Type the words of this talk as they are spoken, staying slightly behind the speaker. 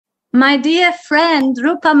My dear friend,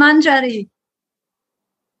 Rupa Manjari,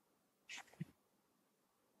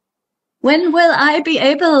 when will I be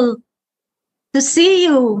able to see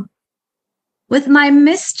you with my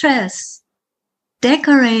mistress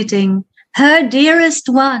decorating her dearest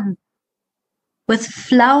one with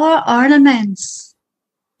flower ornaments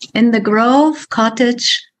in the Grove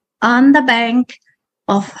cottage on the bank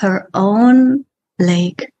of her own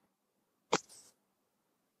lake?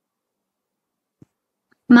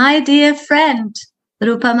 My dear friend,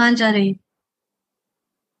 Rupa Manjari,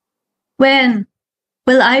 when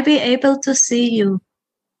will I be able to see you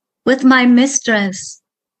with my mistress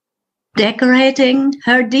decorating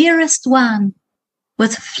her dearest one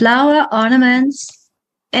with flower ornaments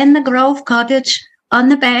in the Grove cottage on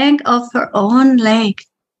the bank of her own lake?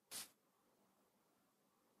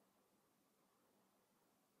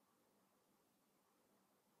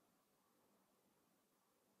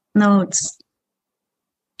 Notes.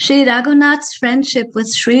 Sri Raghunath's friendship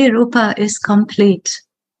with Sri Rupa is complete.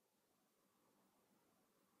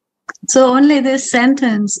 So only this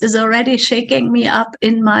sentence is already shaking me up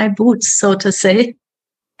in my boots, so to say.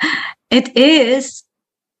 It is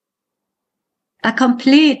a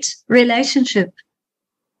complete relationship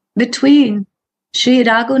between Sri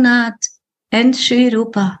Raghunath and Sri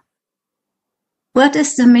Rupa. What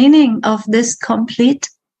is the meaning of this completion?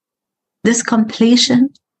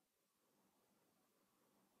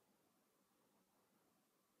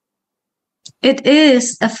 It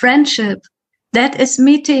is a friendship that is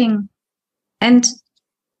meeting and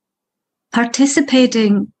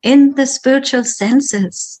participating in the spiritual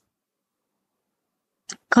senses.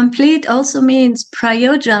 Complete also means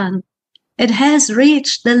prayojan. It has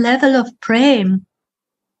reached the level of prem.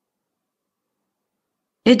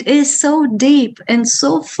 It is so deep and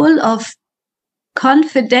so full of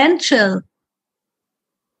confidential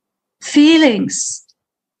feelings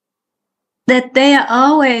that they are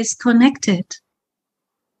always connected.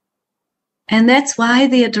 And that's why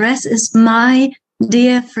the address is my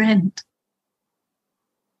dear friend.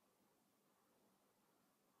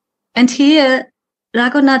 And here,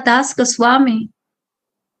 Raghunath Das Goswami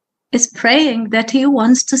is praying that he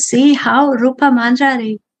wants to see how Rupa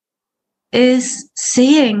Manjari is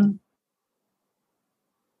seeing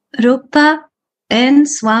Rupa and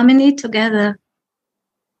Swamini together,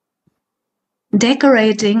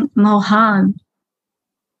 decorating Mohan.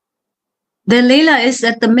 The Leela is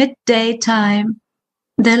at the midday time.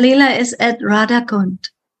 The Leela is at Radhakund.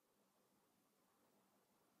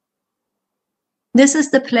 This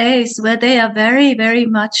is the place where they are very, very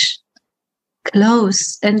much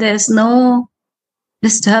close and there's no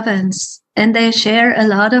disturbance. And they share a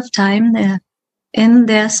lot of time there in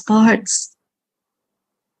their sports.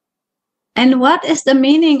 And what is the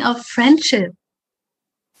meaning of friendship?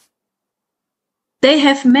 They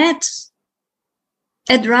have met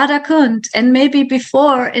at Radhakund and maybe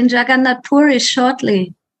before in Jagannath Puri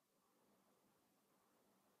shortly.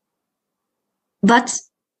 But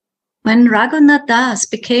when Raghunath Das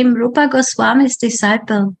became Rupa Goswami's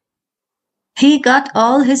disciple, he got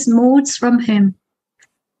all his moods from him.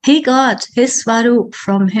 He got his Svarup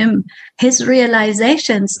from him, his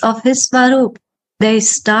realizations of his Svarup. They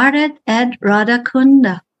started at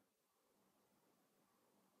Radhakunda.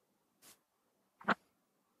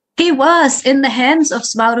 He was in the hands of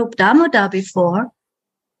Svarup Damodar before,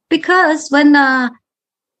 because when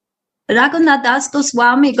Raghunath Das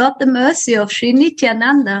Goswami got the mercy of Sri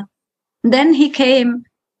Nityananda, then he came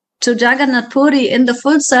to Jagannath Puri in the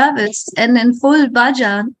full service and in full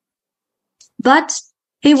bhajan, but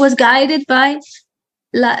he was guided by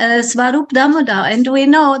Svarup Damodar, and we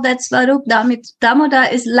know that Svarup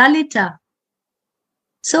Damodar is Lalita.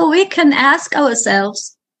 So we can ask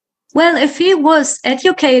ourselves, well, if he was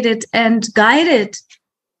educated and guided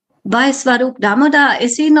by Svarup Damodar,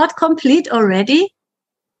 is he not complete already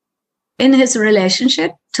in his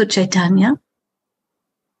relationship to Chaitanya?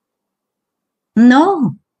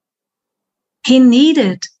 No. He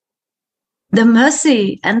needed the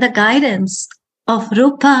mercy and the guidance of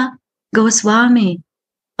Rupa Goswami,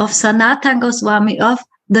 of Sanatan Goswami, of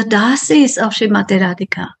the Dasis of Srimati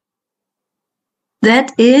Radhika.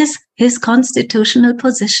 That is his constitutional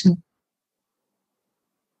position.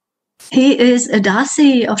 He is a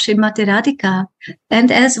Dasi of Srimati Radhika.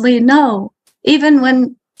 And as we know, even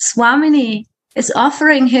when Swamini is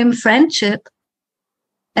offering him friendship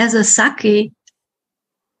as a Saki,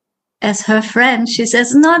 as her friend, she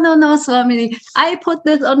says, no, Swamini, I put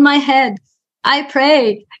this on my head. I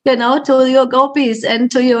pray, to your gopis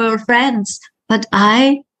and to your friends. But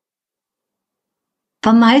I,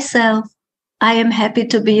 for myself, I am happy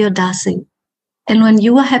to be your Dasi. And when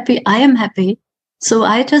you are happy, I am happy. So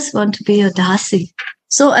I just want to be a dasi.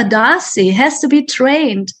 So a dasi has to be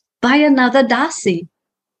trained by another dasi.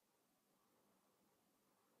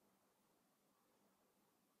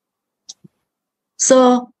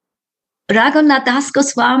 So Raghunath Das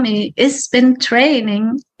Goswami has been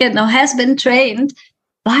trained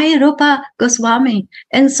by Rupa Goswami,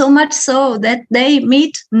 and so much so that they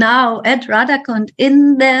meet now at Radhakund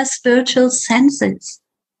in their spiritual senses.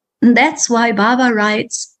 And that's why Baba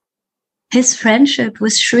writes, his friendship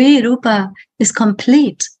with Sri Rupa is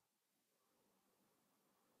complete.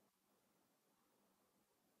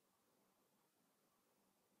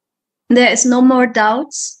 There is no more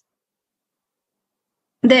doubts.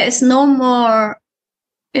 There is no more,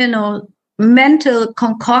 mental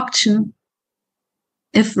concoction.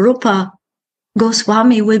 If Rupa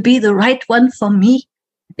Goswami will be the right one for me,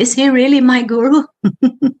 is he really my guru?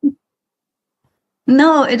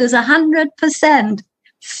 No, it is 100%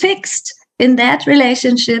 fixed in that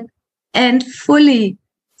relationship and fully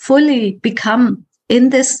become in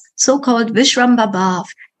this so-called Vishrambhabhav.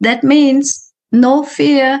 That means no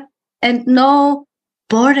fear and no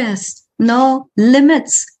borders, no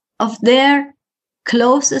limits of their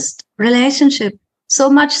closest relationship. So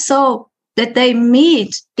much so that they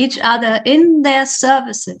meet each other in their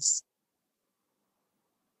services.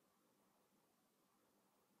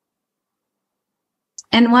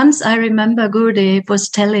 And once I remember Gurudev was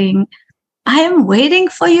telling, I am waiting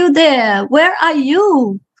for you there. Where are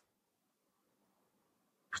you?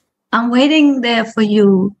 I'm waiting there for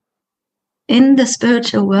you in the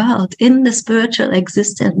spiritual world, in the spiritual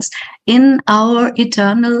existence, in our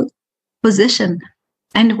eternal position.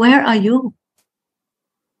 And where are you?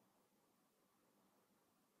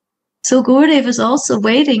 So Gurudev is also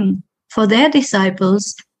waiting for their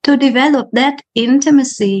disciples to develop that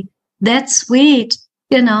intimacy, that sweet,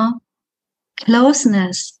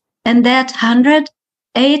 closeness, and that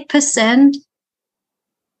 108%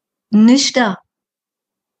 nishtha.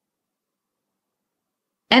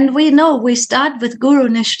 And we know we start with Guru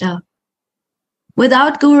Nishtha.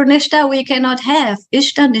 Without Guru Nishtha, we cannot have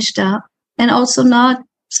Ishta Nishtha and also not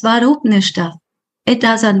Swarup Nishtha. It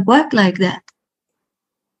doesn't work like that.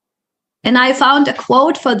 And I found a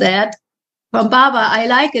quote for that from Baba. I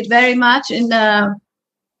like it very much in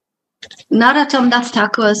Narottam Das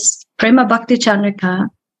Thakur's Prema Bhakti Chandrika,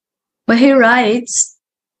 where he writes,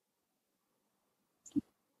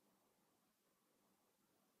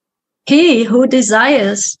 he who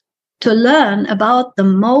desires to learn about the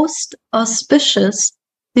most auspicious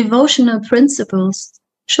devotional principles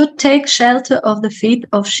should take shelter of the feet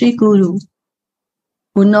of Shri Guru,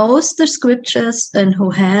 who knows the scriptures and who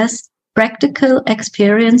has practical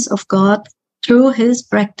experience of God through his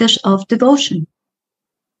practice of devotion.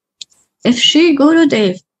 If Shri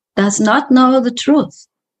Gurudev does not know the truth,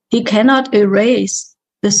 he cannot erase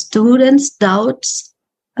the student's doubts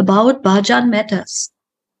about bhajan matters.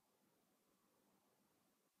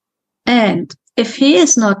 And if he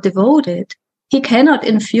is not devoted, he cannot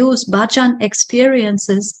infuse bhajan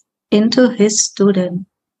experiences into his student.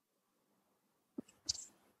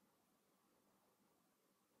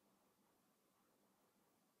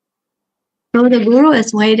 So the Guru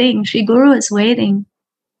is waiting, Shri Guru is waiting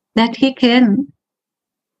that he can,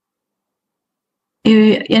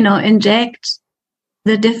 inject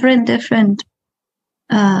the different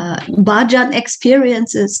bhajan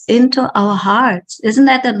experiences into our hearts. Isn't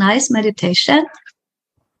that a nice meditation?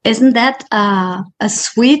 Isn't that a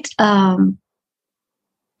sweet,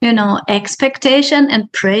 expectation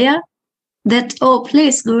and prayer that, oh,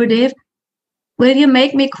 please, Gurudev, will you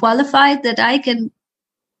make me qualified that I can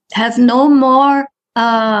have no more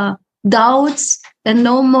doubts and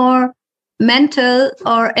no more mental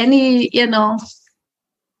or any,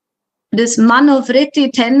 this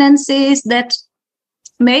manovritti tendencies that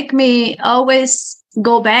make me always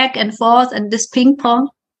go back and forth and this ping pong.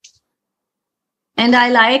 And I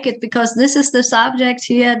like it because this is the subject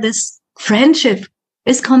here. This friendship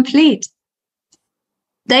is complete.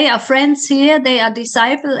 They are friends here. They are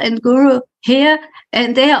disciple and guru here.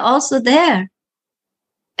 And they are also there.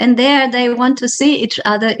 And there they want to see each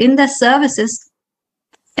other in their services.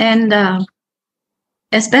 And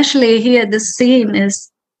especially here, the scene is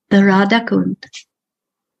the Radhakund.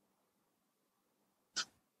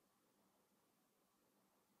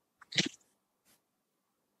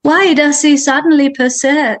 Why does he suddenly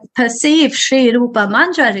perceive Sri Rupa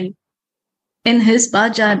Manjari in his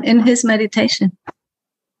bhajan, in his meditation?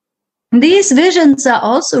 These visions are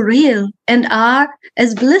also real and are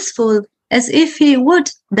as blissful as if he would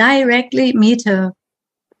directly meet her.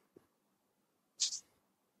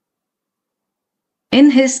 In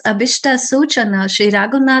his Abhishta Suchana, Sri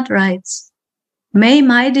Raghunath writes, May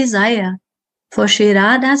my desire for Sri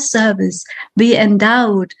Radha's service be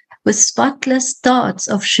endowed with spotless thoughts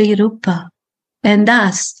of Sri Rupa, and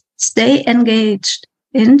thus stay engaged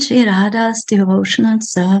in Sri Radha's devotional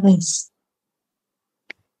service.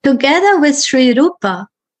 Together with Sri Rupa,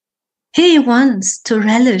 he wants to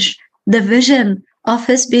relish the vision of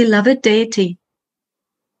his beloved deity.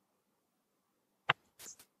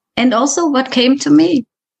 And also what came to me.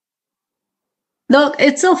 Look,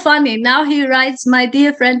 it's so funny. Now he writes, my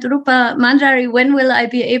dear friend Rupa Manjari, when will I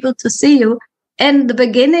be able to see you? And the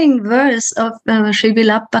beginning verse of Sri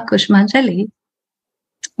Vilapa Kusumanjali,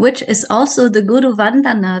 which is also the Guru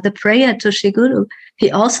Vandana, the prayer to Sri Guru,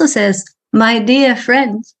 he also says, my dear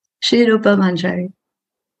friend, Sri Rupa Manjari.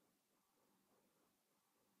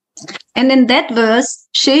 And in that verse,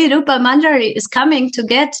 Sri Rupa Manjari is coming to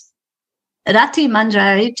get Rati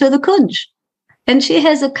Manjari to the Kunj. And she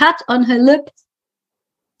has a cut on her lip.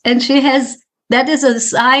 And that is a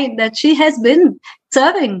sign that she has been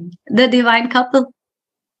serving the divine couple.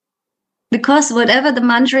 Because whatever the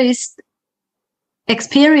Manjaris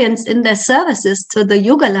experience in their services to the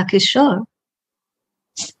Yugala Kishore,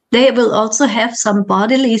 they will also have some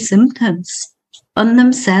bodily symptoms on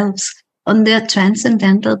themselves, on their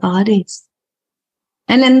transcendental bodies.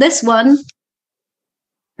 And in this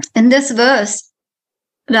verse,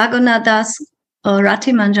 Raghunadas or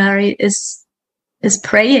Rati Manjari is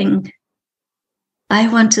praying, I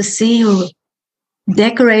want to see you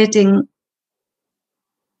decorating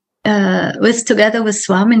together with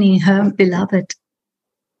Swamini, her beloved.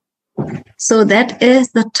 So that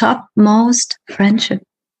is the topmost friendship.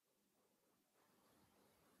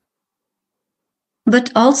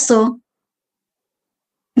 But also,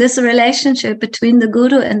 this relationship between the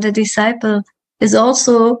Guru and the disciple is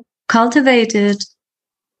also cultivated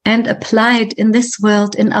and applied in this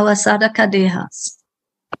world in our sadhaka dehas.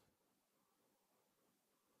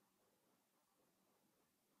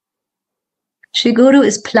 Shri Guru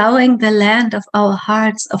is plowing the land of our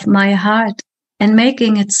hearts, of my heart, and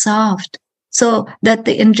making it soft so that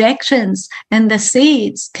the injections and the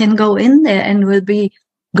seeds can go in there and will be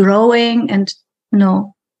growing and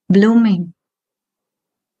blooming.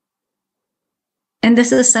 And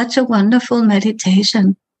this is such a wonderful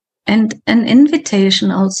meditation and an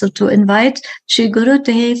invitation also to invite Shri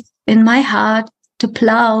Gurudev in my heart to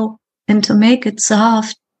plow and to make it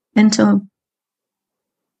soft and to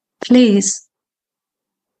please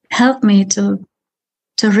help me to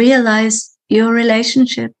realize your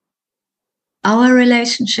relationship, our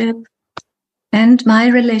relationship, and my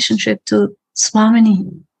relationship to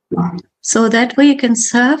Swamini, so that we can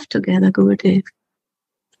serve together, Gurudev.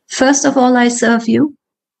 First of all, I serve you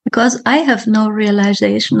because I have no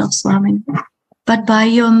realization of Swamini. But by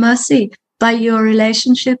your mercy, by your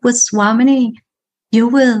relationship with Swamini, you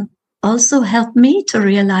will also help me to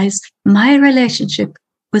realize my relationship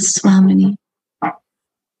with Swamini.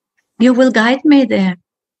 You will guide me there.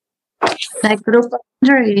 Like Rupa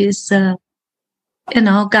Manjari is,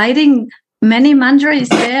 guiding many Manjaris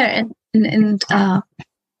there and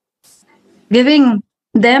giving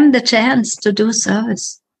them the chance to do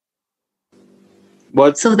service.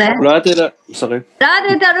 What? So that Sorry.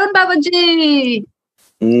 Radhe Tarun Babaji.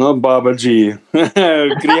 No, Babaji.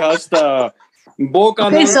 Grihasta. Bokananda.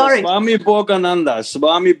 Okay, sorry. Swami Bokananda.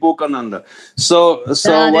 So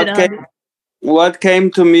what came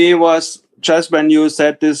to me was just when you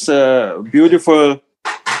said this beautiful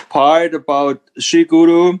part about Shri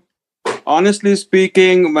Guru. Honestly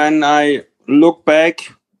speaking, when I look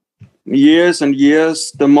back years and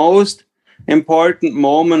years, the most important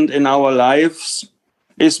moment in our lives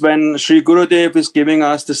is when Sri Gurudev is giving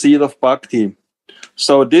us the seed of bhakti.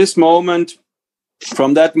 So this moment,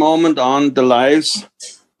 from that moment on, the lives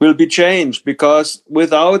will be changed, because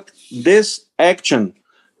without this action,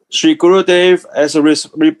 Sri Gurudev as a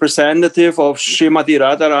representative of Srimati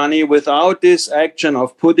Radharani, without this action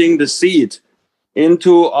of putting the seed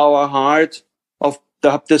into our heart, of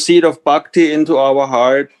the seed of bhakti into our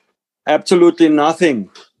heart, absolutely nothing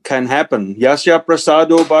can happen. Yasya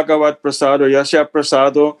prasado bhagavat prasado, yasya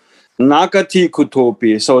prasado nakati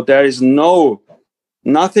kutopi. So there is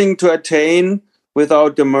nothing to attain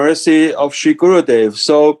without the mercy of Sri Gurudev.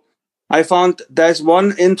 So I found there's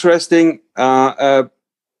one interesting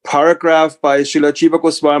paragraph by Srila Jiva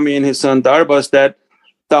Goswami in his Sandarbhas, that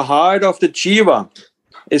the heart of the Jiva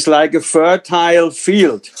is like a fertile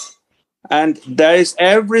field. And there is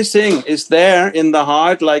everything is there in the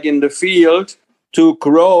heart, like in the field, to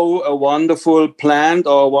grow a wonderful plant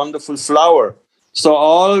or a wonderful flower. So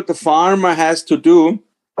all the farmer has to do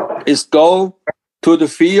is go to the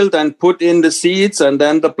field and put in the seeds, and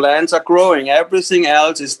then the plants are growing. Everything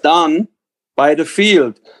else is done by the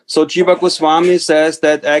field. So Jiva Goswami says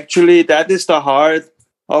that actually that is the heart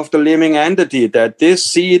of the living entity, that this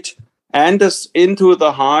seed enters into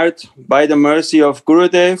the heart by the mercy of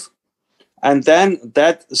Gurudev, and then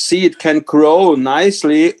that seed can grow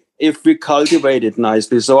nicely if we cultivate it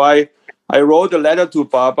nicely. So I wrote a letter to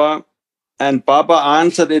Baba, and Baba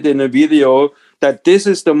answered it in a video that this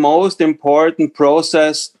is the most important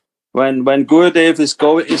process when Gurudev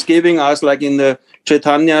is giving us, like in the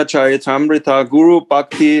Chaitanya Charitamrita, Guru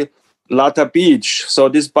Bhakti Lata Beach. So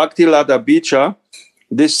this Bhakti Lata Beecha,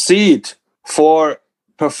 this seed for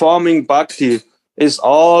performing Bhakti, is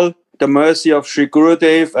all the mercy of Sri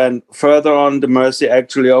Gurudev, and further on the mercy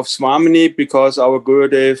actually of Swamini, because our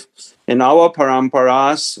Gurudev in our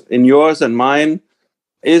paramparas, in yours and mine,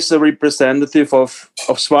 is a representative of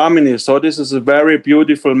Swamini. So this is a very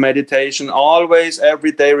beautiful meditation. Always,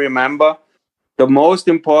 every day, remember the most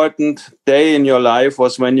important day in your life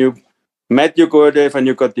was when you met your Gurudev and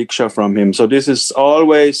you got Diksha from him. So this is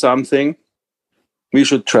always something we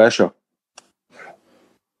should treasure.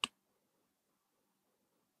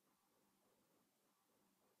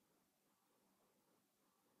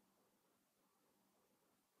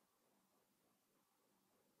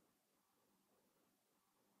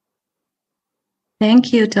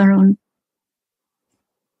 Thank you, Tarun.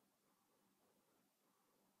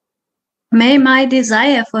 May my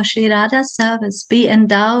desire for Sri Radha's service be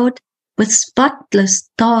endowed with spotless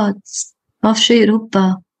thoughts of Sri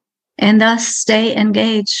Rupa, and thus stay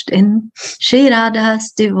engaged in Sri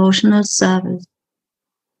Radha's devotional service.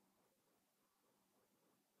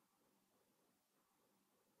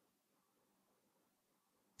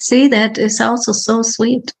 See, that is also so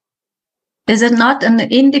sweet. Is it not an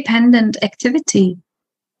independent activity?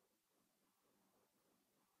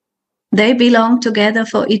 They belong together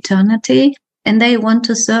for eternity, and they want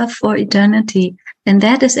to serve for eternity. And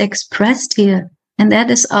that is expressed here. And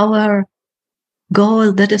that is our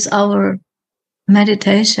goal. That is our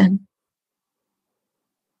meditation.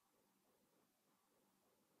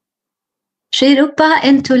 Sri Rupa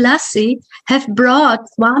and Tulasi have brought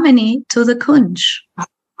Swamini to the Kunj,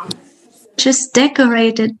 which is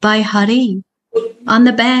decorated by Hari on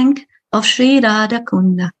the bank of Sri Radha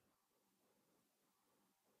Kunda.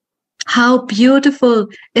 How beautiful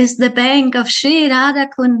is the bank of Sri Radha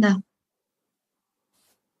Kunda.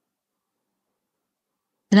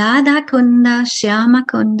 Radha Kunda, Shyama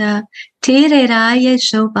Kunda, Tire Raya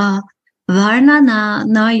Shobha, Varnana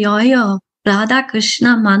na Yoyo, Radha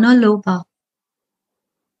Krishna Manoloba.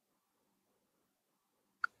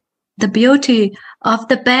 The beauty of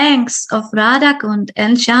the banks of Radhakund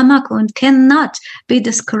and Shyamakund cannot be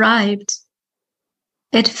described.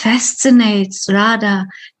 It fascinates Radha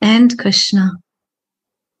and Krishna.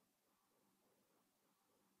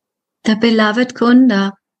 The beloved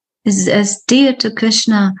Kunda is as dear to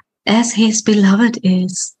Krishna as his beloved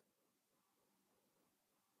is.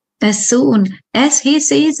 As soon as he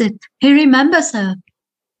sees it, he remembers her.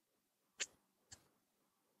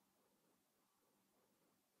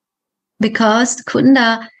 Because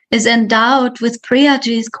Kunda is endowed with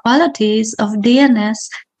Priyaji's qualities of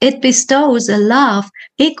dearness, it bestows a love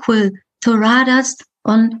equal to Radha's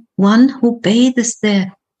on one who bathes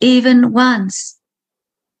there even once.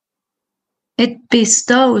 It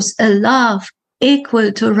bestows a love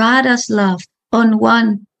equal to Radha's love on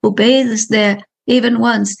one who bathes there even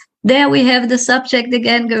once. There we have the subject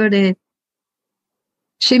again, Gurudev.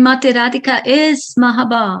 Srimati Radhika is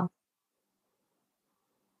Mahabhav.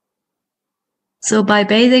 So by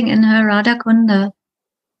bathing in her Radha Kunda,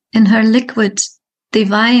 in her liquid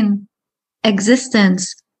divine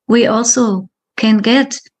existence, we also can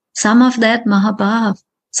get some of that Mahabhav,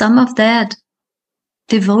 some of that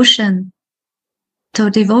devotion, to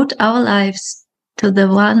devote our lives to the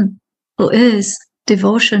one who is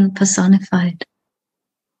devotion personified.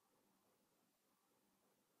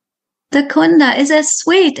 The Kunda is as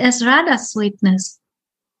sweet as Radha's sweetness,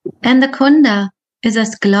 and the Kunda is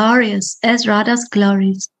as glorious as Radha's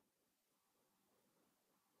glories.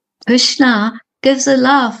 Krishna gives a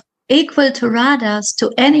love equal to Radha's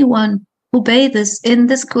to anyone who bathes in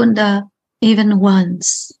this Kunda even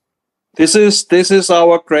once. This is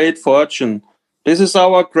our great fortune. This is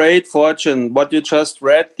our great fortune, what you just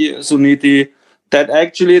read, Suniti, that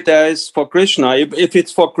actually there is for Krishna. If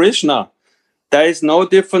it's for Krishna, there is no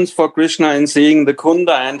difference for Krishna in seeing the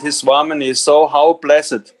Kunda and his Swamini. So how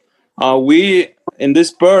blessed are we in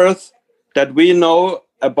this birth that we know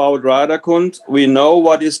about Radhakund, we know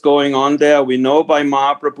what is going on there, we know by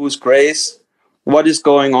Mahaprabhu's grace what is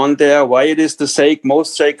going on there, why it is the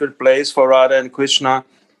most sacred place for Radha and Krishna.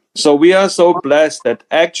 So we are so blessed that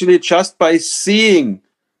actually just by seeing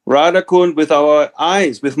Radha Kund with our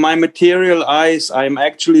eyes, with my material eyes, I'm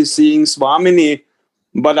actually seeing Swamini,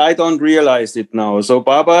 but I don't realize it now. So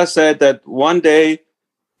Baba said that one day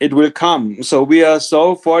it will come. So we are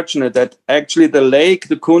so fortunate that actually the lake,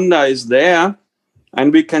 the Kunda, is there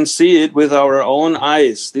and we can see it with our own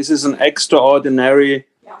eyes. This is an extraordinary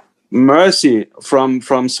mercy from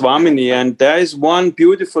Swamini. And there is one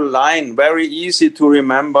beautiful line, very easy to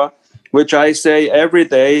remember, which I say every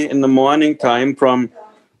day in the morning time from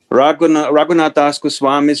Raghunath Das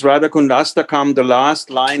Goswami's Radha Kundastakam, the last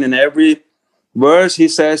line in every verse, he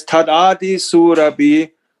says, Tadadi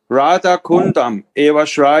Surabi Radha Kundam Eva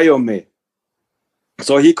Shrayome.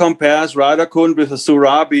 So he compares Radha Kund with a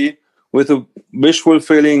Surabi, with a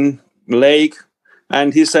wish-fulfilling lake.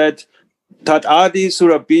 And he said, Tadadi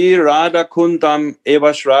Surabi Radha Kundam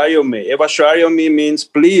Eva Shrayome. Eva Shrayome means,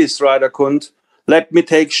 please, Radha Kund, let me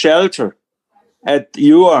take shelter at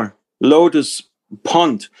your lotus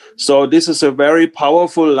pond. So this is a very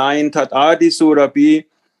powerful line. Tadadi Surabi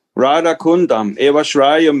Radha Kundam Eva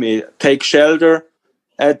Shrayame. Take shelter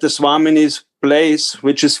at the Swamini's place,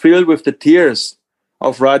 which is filled with the tears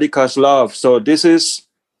of Radhika's love. So this is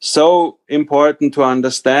so important to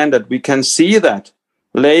understand that we can see that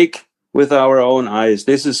lake with our own eyes.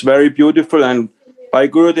 This is very beautiful, and by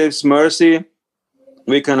Gurudev's mercy,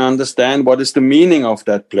 we can understand what is the meaning of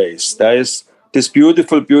that place. There is this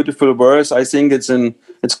beautiful, beautiful verse. I think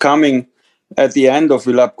it's coming at the end of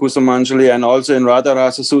Vilapa Kusumanjali and also in Radha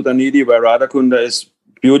Rasa Sudha Nidhi, where Radha Kunda is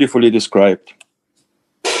beautifully described.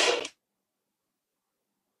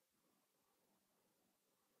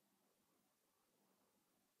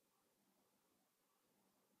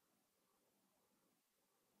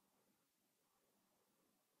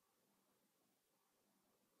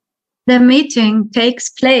 The meeting takes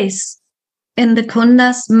place in the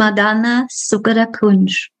Kunda's Madana Sukara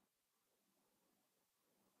Kunj.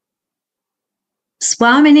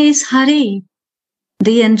 Swamini's Hari,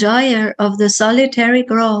 the enjoyer of the solitary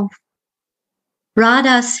grove,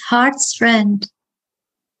 Radha's heart's friend,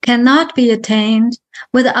 cannot be attained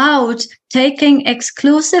without taking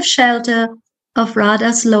exclusive shelter of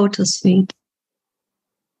Radha's lotus feet.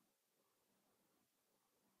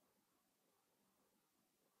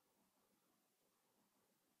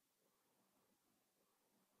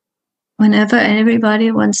 Whenever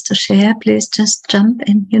everybody wants to share, please just jump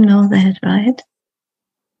in. You know that, right?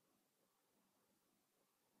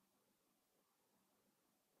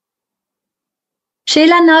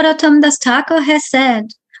 Srila Narottam Das Thakur has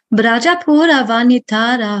said, Brajapura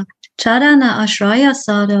Vanitara Charana Ashraya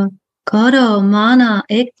Sada Koro Mana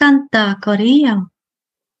Ekanta Koriya.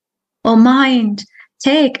 O mind,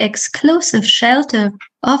 take exclusive shelter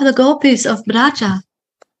of the gopis of Braja.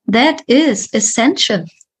 That is essential.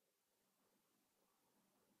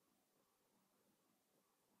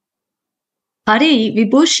 Hari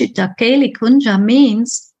Vibhushita Keli Kunja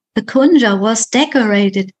means the Kunja was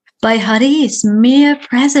decorated by Hari's mere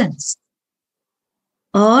presence.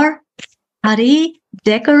 Or Hari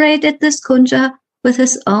decorated this Kunja with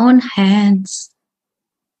his own hands.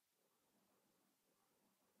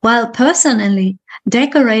 While personally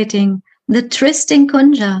decorating the trysting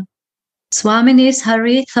Kunja, Swamini's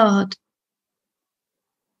Hari thought,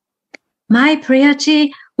 my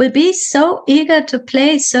Priyaji will be so eager to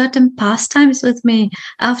play certain pastimes with me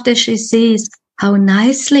after she sees how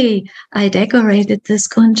nicely I decorated this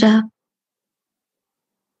Kunja.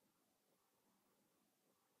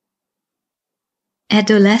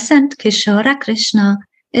 Adolescent Kishora Krishna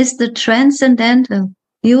is the transcendental,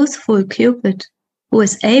 youthful Cupid who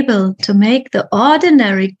is able to make the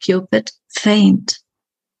ordinary Cupid faint.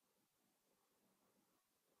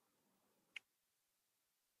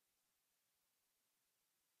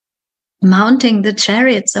 Mounting the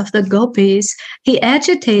chariots of the gopis, he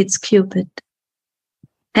agitates Cupid.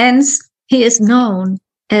 Hence, he is known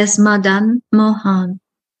as Madan Mohan.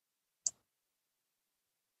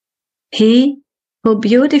 He who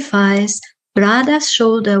beautifies Radha's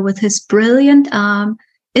shoulder with his brilliant arm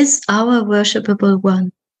is our worshipable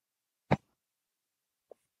one.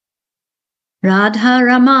 Radha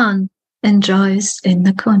Raman enjoys in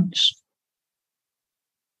the Kunj.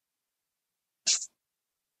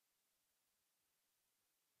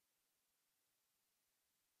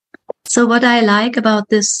 So what I like about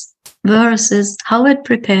this verse is how it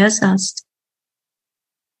prepares us.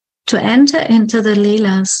 To enter into the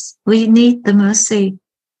Leelas, we need the mercy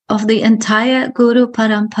of the entire Guru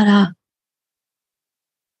Parampara.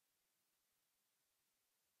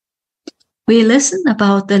 We listen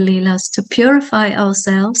about the Leelas to purify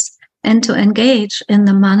ourselves and to engage in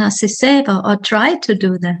the Manasi Seva, or try to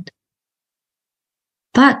do that.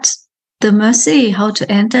 But the mercy how to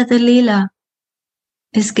enter the Leela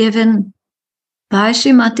is given by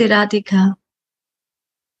Srimati Radhika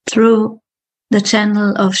through the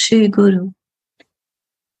channel of Shri Guru.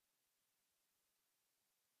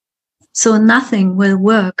 So nothing will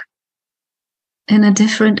work in a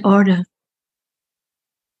different order.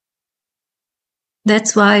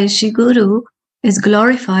 That's why Shri Guru is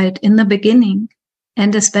glorified in the beginning,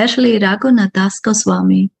 and especially Raghunath Das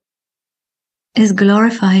Goswami is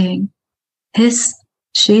glorifying his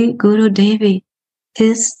Shri Guru Devi,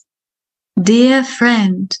 his dear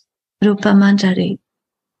friend Rupa Manjari.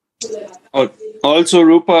 Also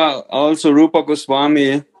Rupa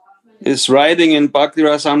Goswami is writing in Bhakti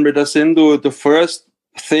Rasamrita Sindhu, the first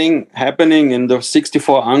thing happening in the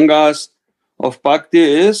 64 Angas of Bhakti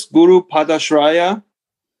is Guru Padashraya,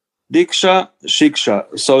 Diksha,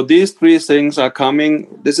 Shiksha. So these three things are coming.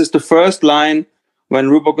 This is the first line when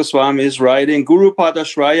Rupa Goswami is writing. Guru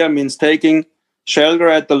Padashraya means taking shelter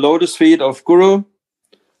at the lotus feet of Guru,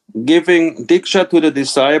 giving Diksha to the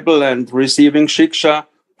disciple and receiving Shiksha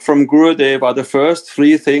from Gurudev are the first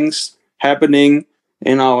three things happening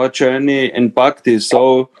in our journey in Bhakti.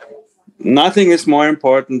 So nothing is more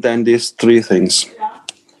important than these three things.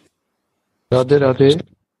 Radhe Radhe.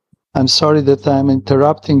 I'm sorry that I'm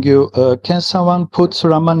interrupting you. Can someone put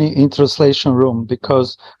Ramani in translation room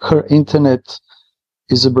because her internet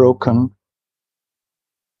is broken?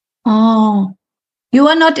 Oh, you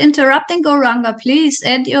are not interrupting, Gauranga. Please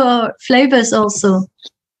add your flavors also.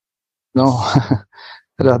 No.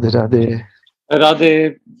 Radhe Radhe.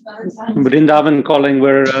 Radhe, Vrindavan calling,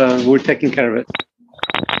 we're taking care of it.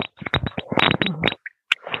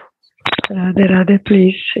 Radhe Radhe,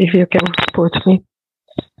 please, if you can support me.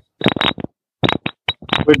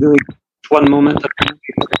 We're doing 1 moment.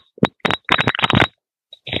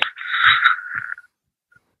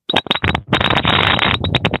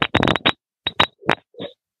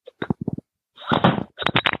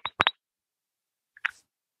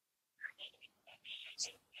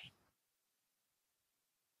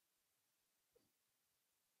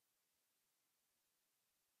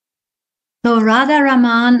 So Radha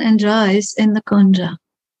Raman enjoys in the Kunja.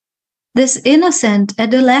 This innocent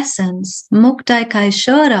adolescence, Mukta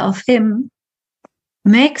Kaishora of him,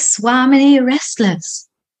 makes Swamini restless.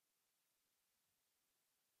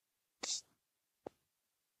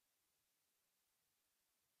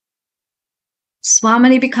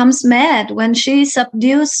 Swamini becomes mad when she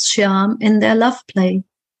subdues Shyam in their love play,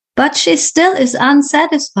 but she still is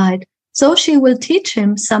unsatisfied, so she will teach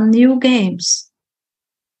him some new games.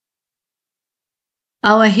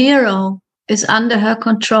 Our hero is under her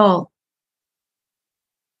control,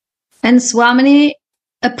 and Swamini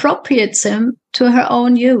appropriates him to her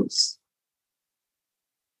own use.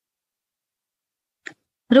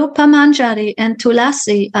 Rupa Manjari and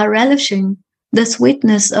Tulasi are relishing the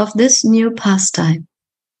sweetness of this new pastime.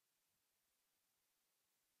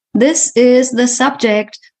 This is the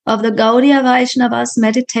subject of the Gaudiya Vaishnava's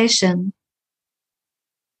meditation.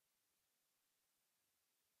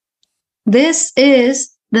 This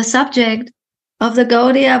is the subject of the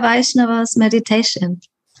Gaudiya Vaishnava's meditation.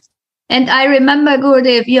 And I remember,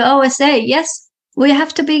 Gurudev, you always say, yes, we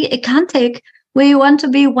have to be ekantic. We want to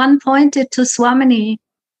be one-pointed to Swamini.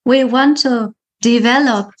 We want to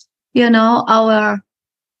develop, our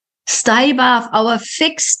staibhav, our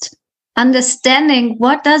fixed understanding.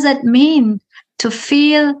 What does it mean to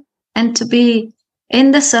feel and to be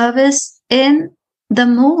in the service, in the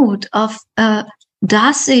mood of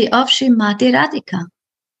Dasi of Srimati Radhika?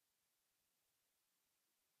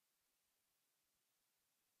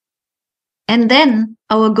 And then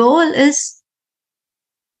our goal is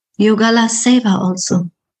Yugala Seva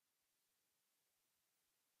also.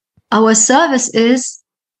 Our service is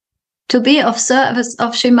to be of service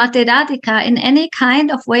of Srimati Radhika in any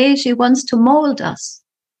kind of way she wants to mold us.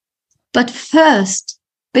 But first,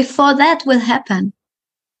 before that will happen,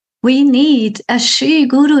 we need a Shri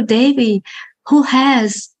Guru Devi who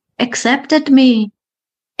has accepted me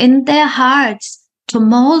in their hearts to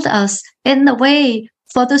mold us in the way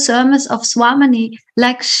for the service of Swamini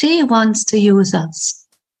like she wants to use us.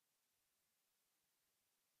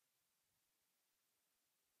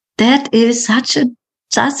 That is such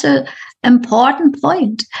an important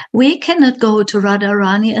point. We cannot go to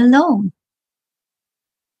Radharani alone.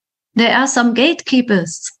 There are some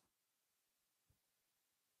gatekeepers.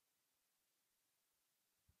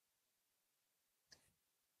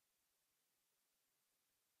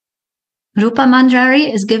 Rupa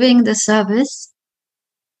Manjari is giving the service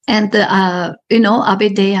and the,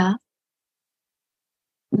 Abhideya,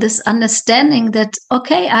 this understanding that,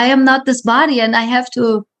 okay, I am not this body and I have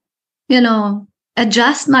to,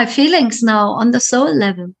 adjust my feelings now on the soul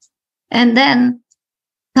level. And then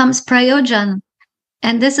comes Prayojan.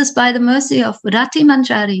 And this is by the mercy of Rati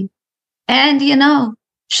Manjari. And you know,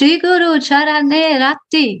 Shri Guru Charane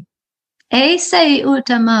Rati, Aisai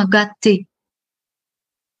Uttama Gati.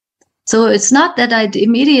 So it's not that I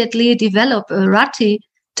immediately develop a Rati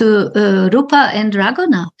to Rupa and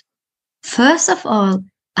Raghunath. First of all,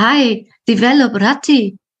 I develop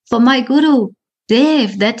Rati for my Guru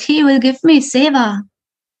Dev, that he will give me seva.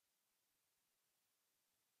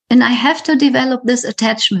 And I have to develop this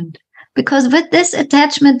attachment, because with this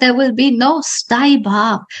attachment, there will be no sthai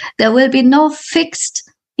bhav. There will be no fixed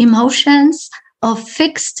emotions or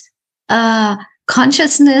fixed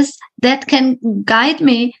consciousness that can guide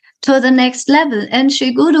me to the next level. And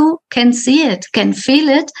Shri Guru can see it, can feel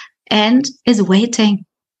it, and is waiting.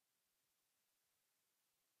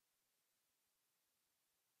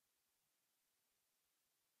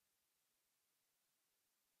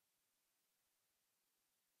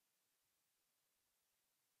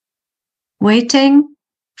 Waiting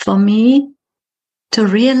for me to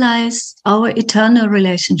realize our eternal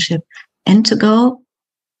relationship and to go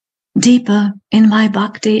deeper in my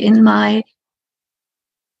bhakti, in my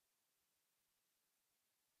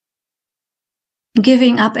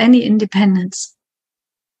giving up any independence.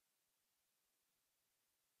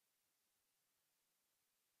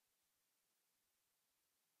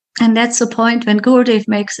 And that's the point when Gurudev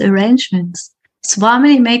makes arrangements.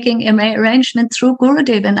 Swami making an arrangement through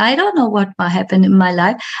Gurudev, and I don't know what will happen in my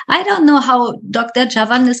life. I don't know how Dr.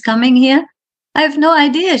 Javan is coming here. I have no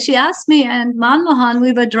idea. She asked me, and Manmohan,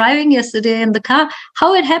 we were driving yesterday in the car,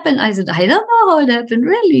 how it happened. I said, I don't know how it happened,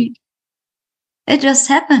 really. It just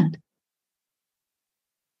happened.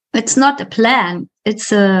 It's not a plan.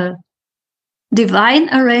 It's a divine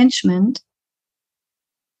arrangement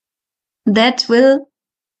that will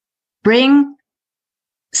bring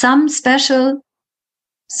some special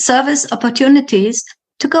service opportunities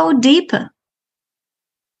to go deeper.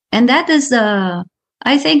 And that is,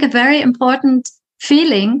 I think, a very important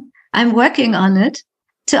feeling. I'm working on it,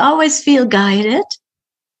 to always feel guided,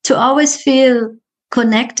 to always feel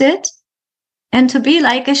connected, and to be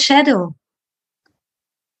like a shadow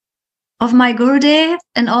of my Gurudev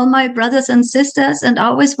and all my brothers and sisters, and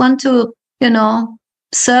always want to,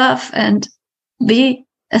 serve and be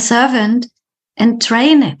a servant and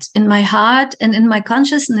train it in my heart and in my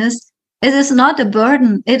consciousness. It is not a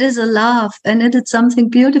burden. It is a love, and it is something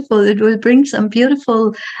beautiful. It will bring some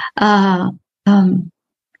beautiful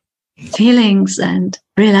feelings and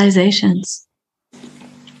realizations.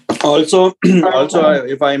 Also,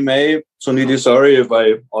 if I may, Sunidhi, sorry if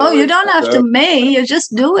I... Oh, you don't have to may, you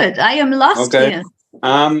just do it. I am lost here.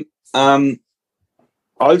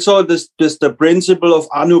 Also, the principle of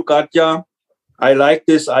Anugatya, I like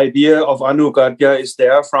this idea of Anugatya is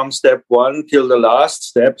there from step 1 till the last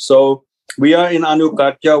step. So we are in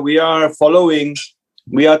Anugatya, we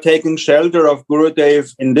are taking shelter of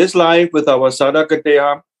Gurudev in this life with our Sadhaka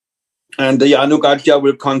Deha, and the Anugatya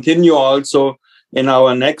will continue also in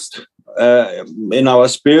our next, in our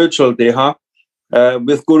spiritual Deha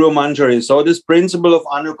with Guru Manjari. So this principle of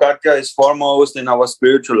Anugatya is foremost in our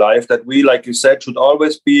spiritual life, that we, like you said, should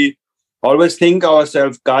always think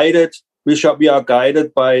ourselves guided. We are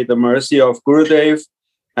guided by the mercy of Gurudev,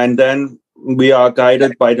 and then we are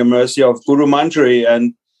guided by the mercy of Guru Manjari.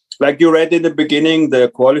 And like you read in the beginning, the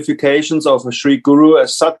qualifications of a Sri Guru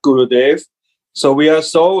as Sat Gurudev. So we are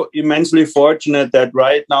so immensely fortunate that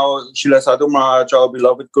right now Srila Sadhu Maharaj, our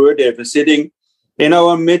beloved Gurudev, is sitting in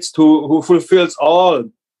our midst, who fulfills all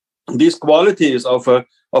these qualities of a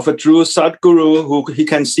true Sadguru, who he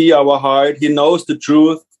can see our heart, he knows the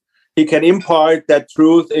truth, he can impart that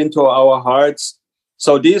truth into our hearts.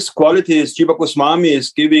 So these qualities, Jiva Goswami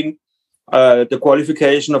is giving the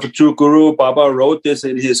qualification of a true Guru. Baba wrote this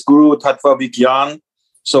in his Guru Tattva Vigyan.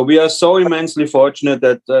 So we are so immensely fortunate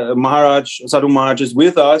that Sadhu Maharaj is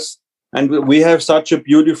with us, and we have such a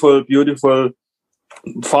beautiful, beautiful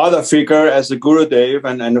father figure as a Gurudev,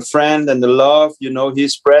 and a friend, and the love, he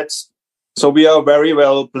spreads. So we are very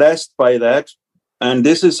well blessed by that. And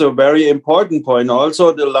this is a very important point.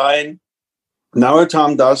 Also, the line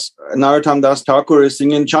Narottam Das Thakur is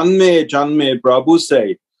singing Janme Janme Prabhu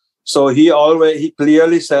say. So he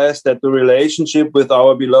clearly says that the relationship with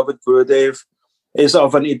our beloved Gurudev is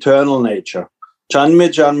of an eternal nature. Janme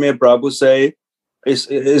Janme Prabhu say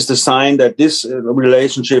is the sign that this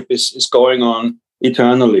relationship is going on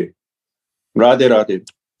eternally. Radhe Radhe.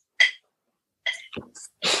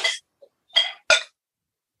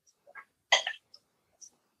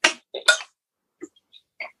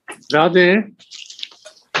 Radhe?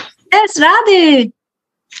 Yes, Radhe.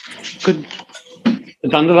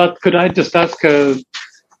 Dandavat, could I just ask a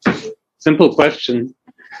simple question?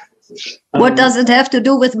 What does it have to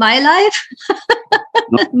do with my life?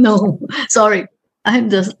 No, sorry. I'm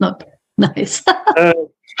just not nice.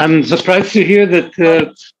 I'm surprised to hear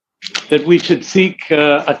that that we should seek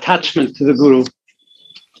attachment to the Guru.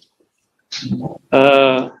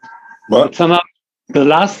 Somehow, the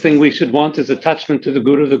last thing we should want is attachment to the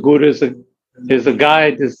Guru. The Guru is a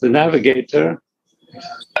guide, is the navigator,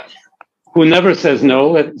 who never says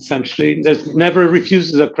no, essentially. There's never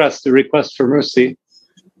refuses a request for mercy.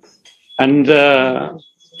 And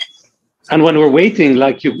when we're waiting,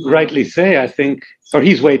 like you rightly say, I think, or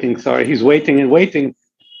he's waiting, he's waiting and waiting.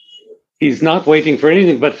 He's not waiting for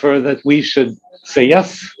anything but for that we should say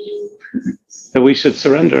yes, that we should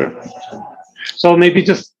surrender. So maybe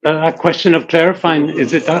just a question of clarifying,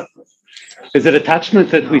 is it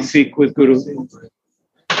attachment that we seek with Guru?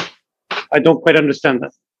 I don't quite understand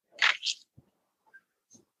that.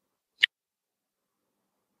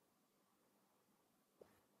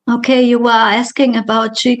 Okay, you were asking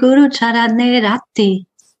about Shri Guru Charane Rati.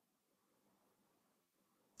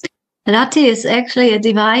 Rati is actually a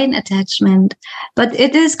divine attachment, but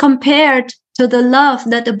it is compared to the love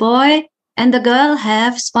that a boy and a girl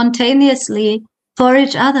have spontaneously for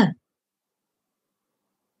each other.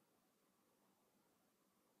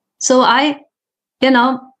 So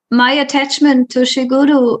my attachment to Shri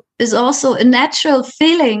Guru is also a natural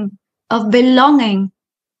feeling of belonging.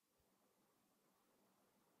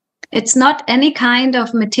 It's not any kind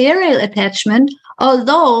of material attachment,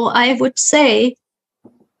 although I would say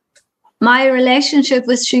my relationship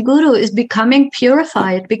with Shri Guru is becoming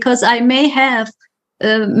purified because I may have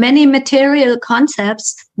many material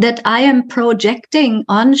concepts that I am projecting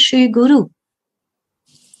on Shri Guru.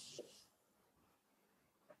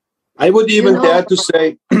 I would even dare to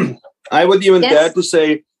say, dare to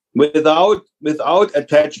say, without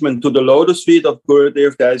attachment to the lotus feet of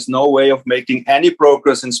Gurudev, there is no way of making any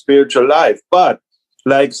progress in spiritual life. But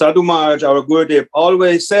like Sadhu Maharaj, our Gurudev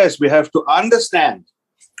always says, we have to understand.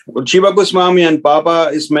 Jiva Goswami and Baba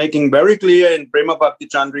is making very clear in Prema Bhakti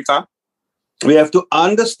Chandrika, we have to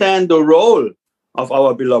understand the role of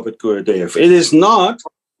our beloved Gurudev. It is not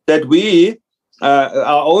that we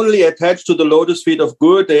are only attached to the lotus feet of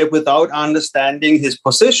Gurudev without understanding his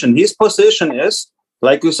position. His position is,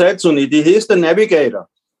 like you said, Suniti, he is the navigator.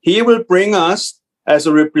 He will bring us as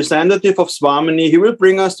a representative of Swamini. He will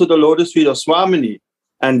bring us to the lotus feet of Swamini.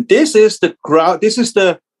 And this is the crowd. This is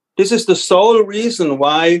the sole reason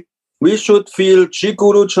why we should feel Shri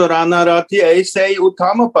Guru Charana Rati Aisai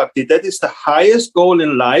Uttama Bhakti. That is the highest goal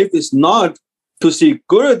in life, is not to see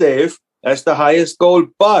Gurudev as the highest goal,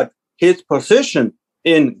 but his position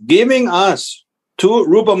in giving us to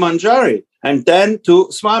Rupa Manjari and then to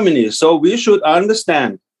Swamini. So we should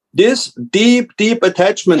understand this deep, deep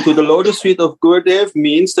attachment to the lotus feet of Gurudev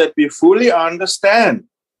means that we fully understand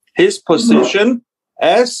his position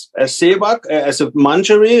as a sevak, as a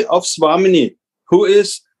Manjari of Swamini, who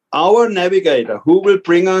is our navigator, who will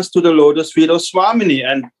bring us to the lotus feet of Swamini.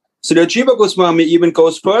 And Srila Jiva Goswami even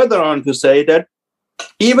goes further on to say that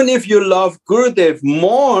even if you love Gurudev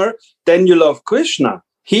more than you love Krishna,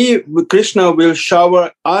 Krishna will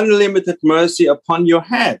shower unlimited mercy upon your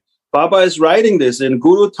head. Baba is writing this in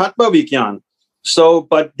Guru Tattva Vigyan. So,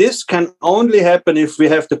 but this can only happen if we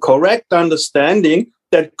have the correct understanding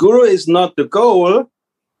that Guru is not the goal,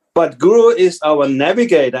 but Guru is our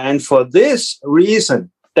navigator. And for this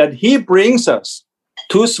reason, that he brings us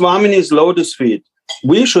to Swamini's lotus feet,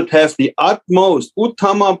 we should have the utmost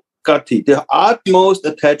uttama gati, the utmost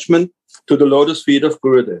attachment to the lotus feet of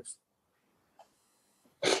Gurudev.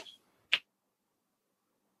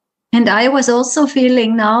 And I was also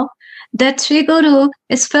feeling now that Sri Guru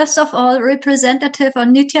is first of all representative of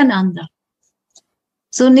Nityananda.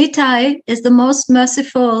 So Nitai is the most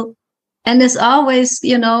merciful and is always,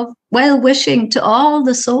 well-wishing to all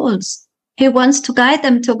the souls. He wants to guide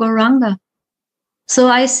them to Gauranga. So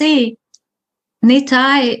I see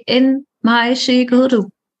Nitai in my Sri Guru.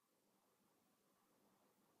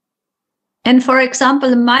 And for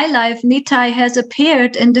example, in my life, Nitai has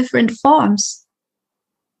appeared in different forms.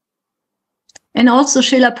 And also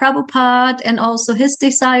Srila Prabhupada and also his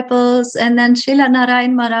disciples and then Srila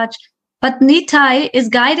Narayan Maharaj. But Nitai is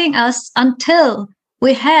guiding us until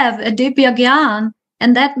we have a Divya Gyan,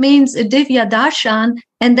 and that means a Divya Darshan,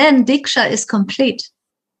 and then Diksha is complete.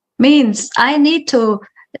 Means I need to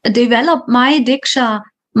develop my Diksha,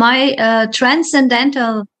 my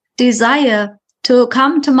transcendental desire to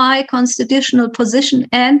come to my constitutional position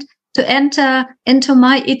and to enter into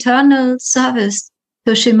my eternal service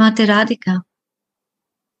to Srimati Radhika.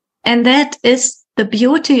 And that is the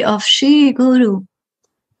beauty of Shri Guru.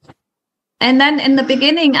 And then in the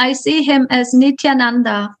beginning, I see him as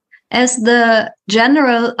Nityananda, as the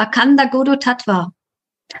general Akhanda Guru Tattva.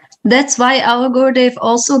 That's why our Gurudev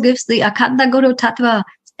also gives the Akhanda Guru Tattva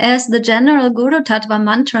as the general Guru Tattva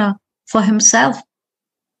mantra for himself.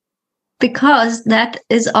 Because that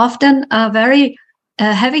is often a very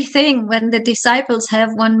heavy thing when the disciples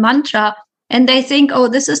have one mantra and they think, oh,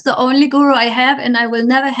 this is the only Guru I have and I will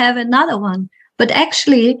never have another one. But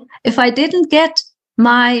actually, if I didn't get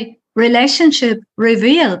my relationship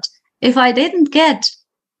revealed, if I didn't get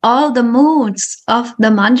all the moods of the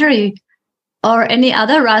Manjari or any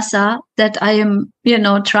other rasa that I am,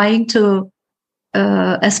 trying to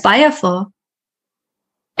aspire for,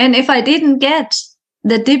 and if I didn't get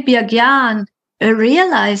the Divya Gyan,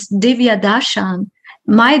 realized Divya Darshan,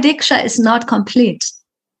 my Diksha is not complete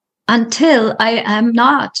until I am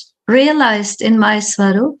not realized in my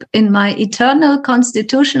Swarup, in my eternal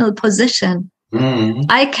constitutional position. Mm-hmm.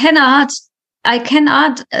 I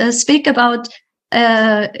cannot speak about,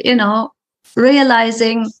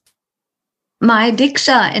 realizing my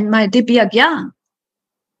Diksha and my Divya Gyan.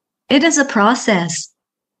 It is a process.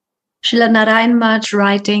 Srila Narayan Maharaj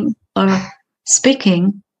writing or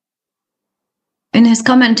speaking in his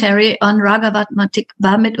commentary on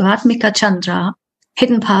Ragavatmika Chandra,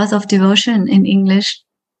 Hidden Path of Devotion in English,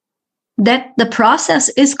 that the process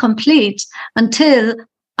is complete until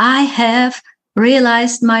I have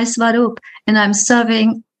realized my Swarup and I'm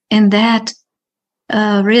serving in that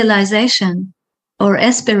realization or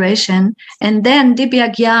aspiration. And then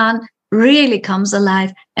Divya Gyan really comes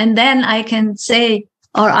alive. And then I can say,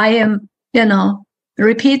 or I am,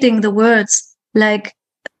 repeating the words like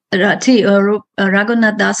Rati or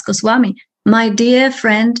Raghunath Das Goswami, my dear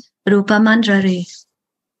friend Rupa Manjari.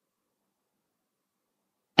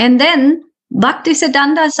 And then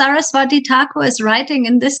Bhaktisiddhanta Saraswati Thakur is writing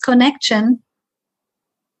in this connection.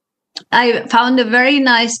 I found a very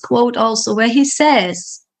nice quote also where he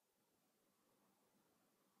says,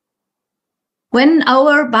 when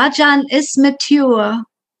our bhajan is mature,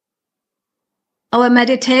 our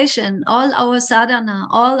meditation, all our sadhana,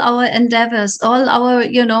 all our endeavors, all our,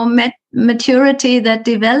 maturity that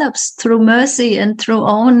develops through mercy and through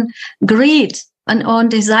own greed and own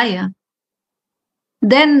desire,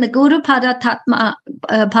 then the Guru Pada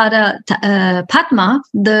Padma,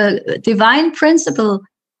 the divine principle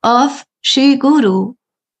of Shri Guru,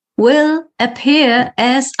 will appear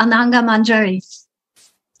as Ananga Manjari.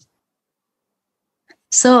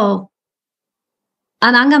 So,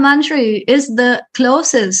 Ananga Manjari is the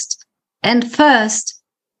closest and first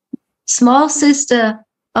small sister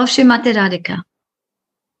of Srimati Radhika.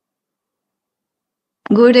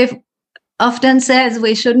 Gurudev often says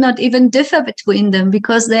we should not even differ between them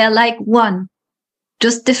because they are like one,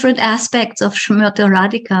 just different aspects of Srimati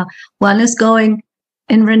Radhika. One is going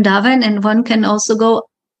in Vrindavan and one can also go,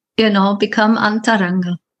 become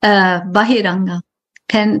Antaranga, Bahiranga,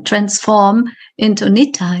 can transform into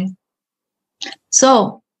Nitai.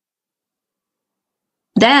 So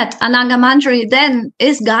that Ananga Manjari then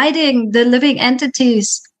is guiding the living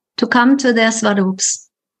entities to come to their Swarups.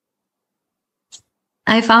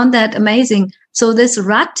 I found that amazing. So this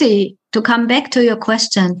Rati, to come back to your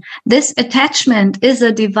question, this attachment is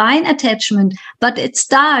a divine attachment, but it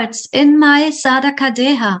starts in my sadhaka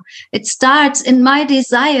deha. It starts in my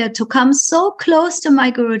desire to come so close to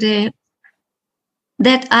my Gurudev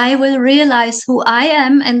that I will realize who I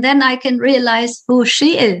am, and then I can realize who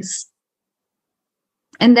she is.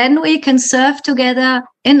 And then we can serve together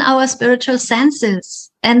in our spiritual senses.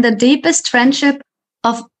 And the deepest friendship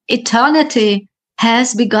of eternity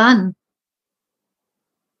has begun.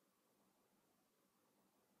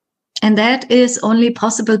 And that is only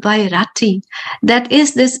possible by Rati. That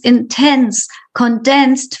is this intense,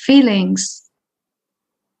 condensed feelings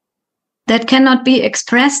that cannot be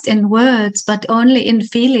expressed in words, but only in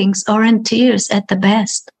feelings or in tears at the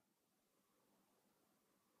best.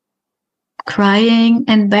 Crying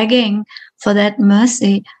and begging for that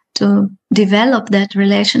mercy to develop that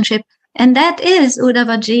relationship. And that is,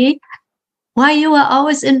 Uddhavaji, why you are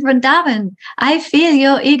always in Vrindavan. I feel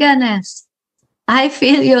your eagerness. I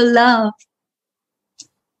feel your love.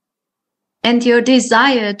 And your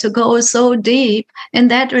desire to go so deep in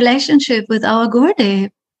that relationship with our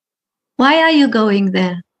Gurudev. Why are you going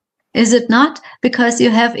there? Is it not because you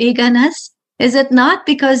have eagerness? Is it not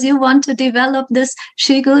because you want to develop this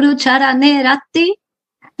Shri Guru Charane Rati?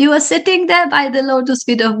 You are sitting there by the lotus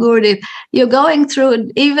feet of Gurudev. You're going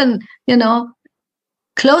through even,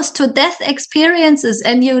 close to death experiences,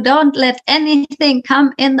 and you don't let anything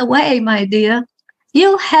come in the way, my dear.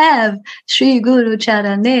 You have Shri Guru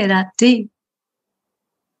Charane Rati.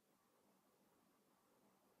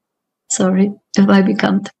 Sorry if I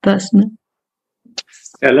become too personal.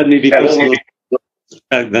 Yeah, let me be personal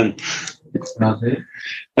then.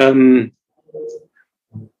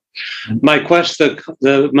 My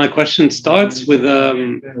question starts with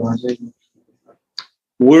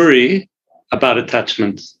worry about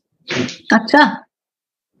attachment. Acha.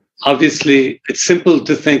 Obviously, it's simple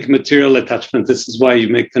to think material attachment. This is why you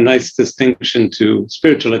make the nice distinction to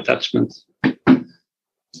spiritual attachment.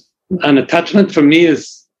 And attachment for me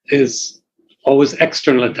is always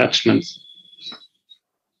external attachment.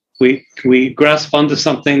 We grasp onto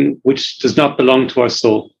something which does not belong to our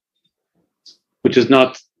soul, which is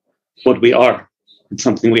not what we are. It's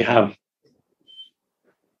something we have.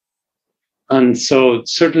 And so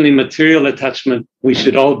certainly material attachment, we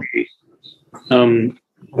should all be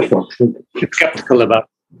skeptical about.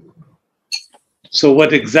 So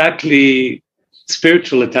what exactly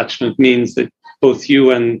spiritual attachment means that both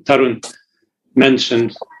you and Tarun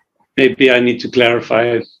mentioned, maybe I need to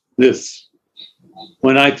clarify this.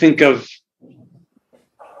 When I think of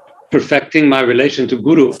perfecting my relation to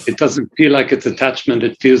Guru, it doesn't feel like it's attachment.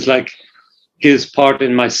 It feels like his part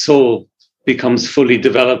in my soul becomes fully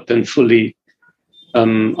developed and fully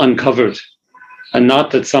uncovered. And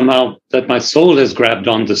not that somehow that my soul has grabbed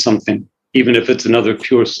onto something, even if it's another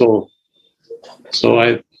pure soul. So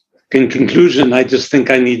in conclusion, I just think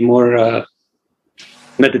I need more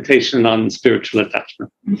meditation on spiritual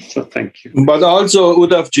attachment. So thank you. But also,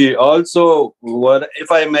 Uddhavji, also, what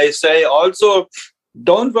if I may say, also,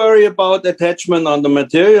 don't worry about attachment on the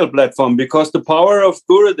material platform, because the power of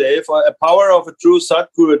Gurudev, or a power of a true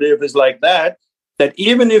Satgurudev is like that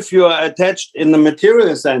even if you are attached in the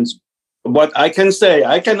material sense, what I can say,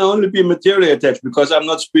 I can only be materially attached because I'm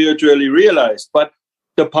not spiritually realized. But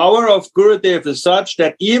the power of Gurudev is such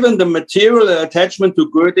that even the material attachment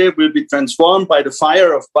to Gurudev will be transformed by the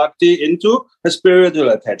fire of bhakti into a spiritual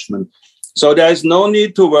attachment. So there is no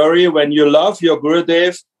need to worry. When you love your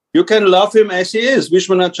Gurudev, you can love him as he is.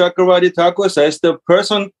 Vishwanath Chakravarti Thakur says the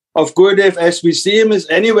person of Gurudev as we see him is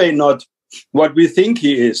anyway not what we think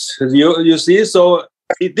he is. You see, so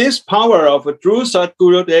this power of a true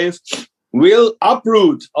Satgurudev will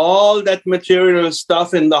uproot all that material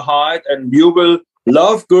stuff in the heart, and you will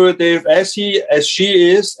love Gurudev as she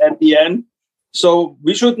is at the end. So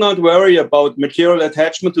we should not worry about material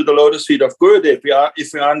attachment to the lotus feet of Gurudev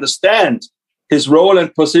if we understand his role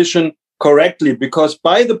and position correctly, because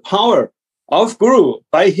by the power of Guru,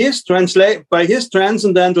 by his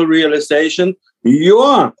transcendental realization,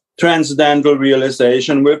 your transcendental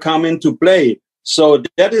realization will come into play. So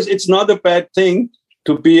it's not a bad thing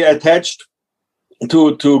to be attached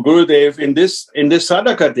to Gurudev in this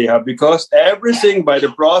sadhaka deha, because everything by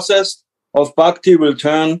the process of bhakti will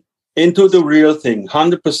turn into the real thing,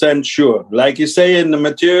 100% sure. Like you say in the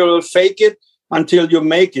material, fake it until you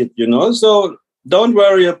make it, So don't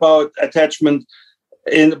worry about attachment.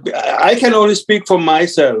 I can only speak for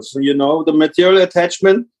myself, the material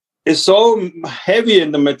attachment is so heavy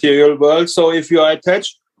in the material world. So if you are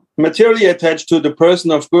materially attached to the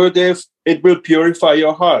person of Gurudev, it will purify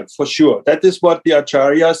your heart for sure. That is what the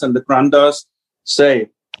acharyas and the granthas say.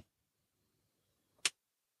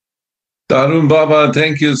 Tarun Baba,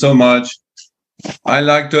 thank you so much. I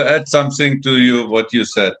like to add something to you, what you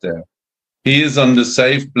said there. He is on the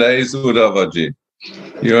safe place, Uddhavaji.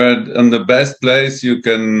 You're on the best place you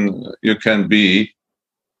can be.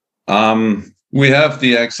 We have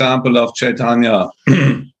the example of Chaitanya,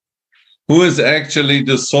 who is actually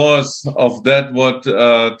the source of that what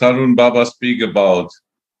Tarun Baba speak about.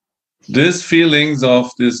 This feelings of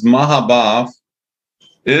this Mahabhav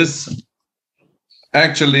is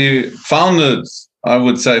actually founded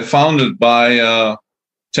by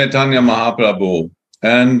Chaitanya Mahaprabhu.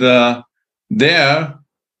 And there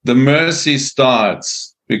the mercy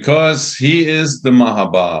starts because he is the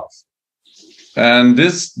Mahabhav. And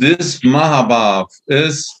this Mahabhav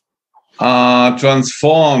is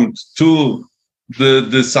transformed to the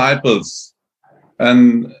disciples.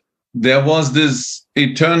 And there was this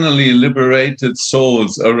eternally liberated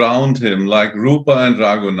souls around him, like Rupa and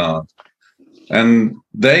Raghunath. And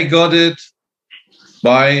they got it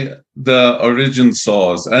by the origin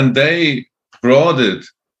source. And they brought it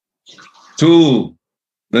to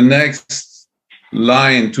the next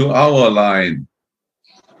line, to our line.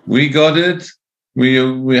 We got it.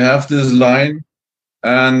 We have this line.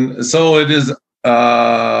 And so it is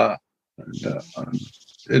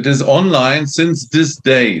online since these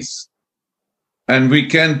days. And we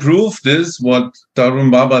can prove this, what Tarun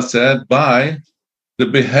Baba said, by the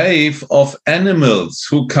behavior of animals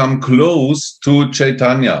who come close to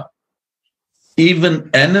Chaitanya. Even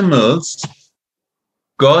animals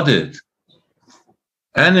got it.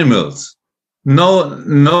 animals.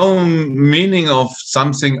 No meaning of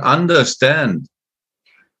something understand.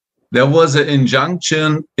 There was an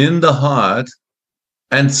injunction in the heart,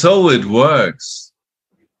 and so it works.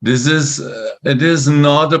 It is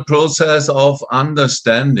not a process of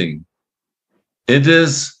understanding. It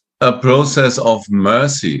is a process of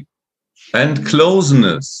mercy and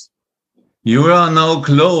closeness. You are now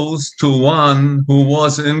close to one who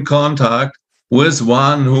was in contact with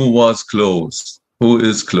one who was close, who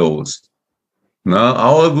is close. Now,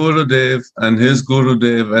 our Gurudev and his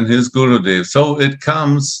Gurudev and his Gurudev. So it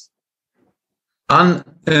comes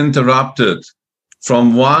uninterrupted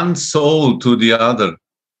from one soul to the other.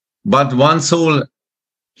 But one soul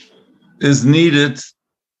is needed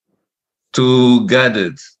to get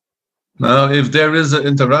it. Now, if there is an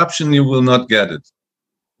interruption, you will not get it.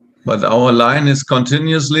 But our line is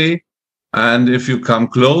continuously, and if you come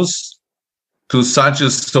close to such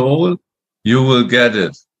a soul, you will get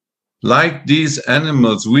it. Like these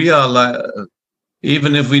animals, we are like,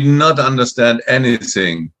 even if we not understand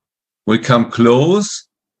anything, we come close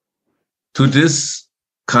to this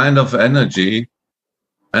kind of energy,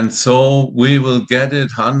 and so we will get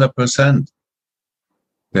it 100%.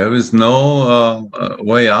 There is no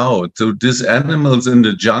way out. So these animals in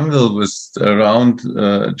the jungle with around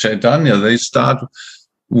Chaitanya, they start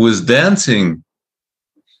with dancing.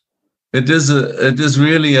 It is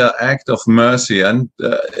really an act of mercy, and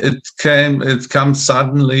it comes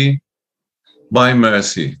suddenly by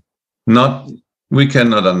mercy. We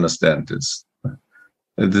cannot understand this.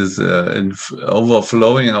 It is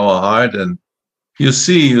overflowing our heart, and you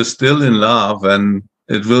see, you're still in love, and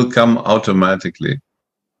it will come automatically.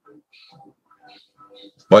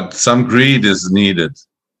 But some greed is needed.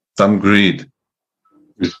 Some greed.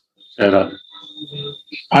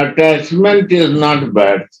 Attachment is not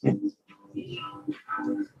bad thing.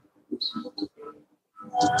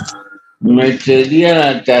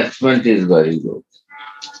 Material attachment is very good.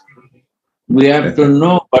 We have to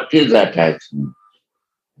know what is attachment.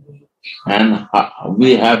 And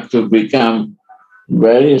we have to become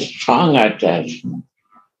very strong attachment.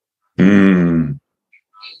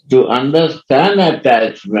 To understand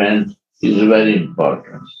attachment is very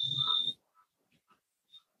important.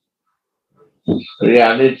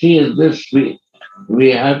 Reality is this,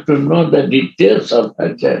 we have to know the details of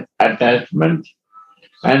attachment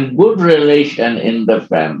and good relation in the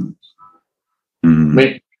family.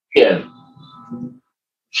 Material,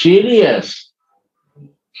 serious.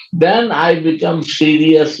 Then I become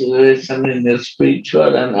serious relation in the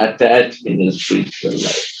spiritual and attached in the spiritual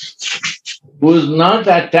life. Who is not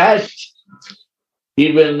attached,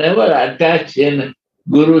 he will never attach in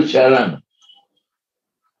Guru Charan.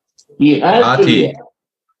 He has to be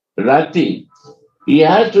Rati. He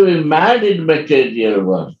has to be mad in material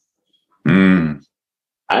world.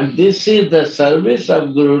 And this is the service of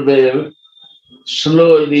Gurudev,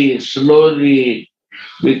 slowly,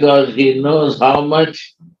 because he knows how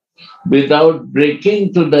much, without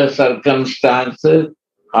breaking to the circumstances,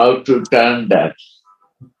 how to turn that.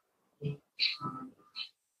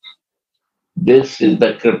 This is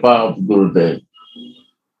the Kripa of Gurudev.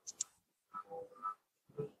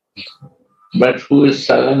 But who is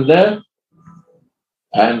surrender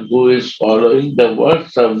and who is following the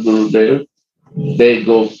words of Gurudev, they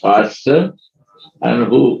go faster, and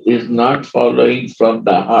who is not following from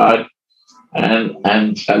the heart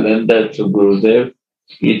and surrender to Gurudev,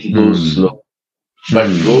 it goes slow. But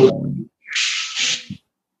goes.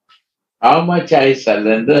 How much I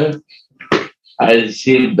surrender, I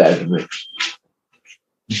receive that way.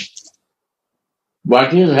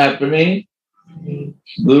 What is happening?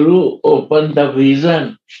 Guru opened the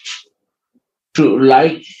vision to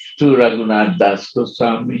Raghunath Das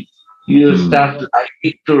Goswami. You start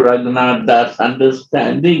liking to Raghunath Das,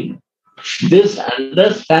 understanding. This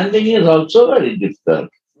understanding is also very difficult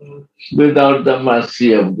without the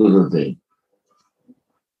mercy of Gurudev.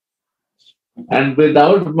 And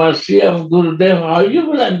without mercy of Gurudev, how you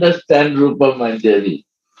will understand Rupa Manjari?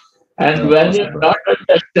 And when you not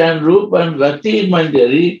understand Rupa and Rati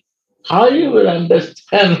Manjari, how you will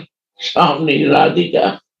understand Swami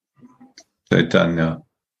Radhika? Chaitanya.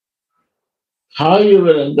 How you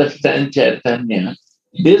will understand Chaitanya?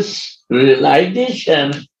 This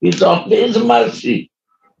realization is always mercy.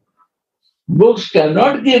 Books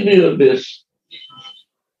cannot give you this.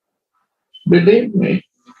 Believe me.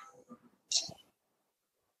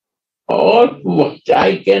 All what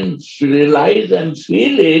I can realize and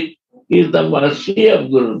feel it is the mercy of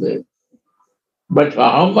Gurudev. But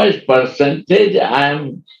how much percentage I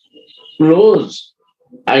am close,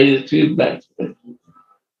 I receive that.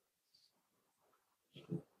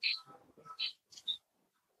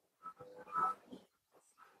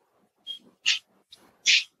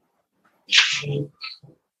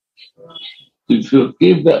 If you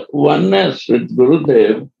keep the oneness with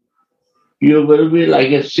Gurudev, you will be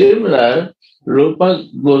like a similar Rupa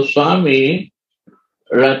Goswami,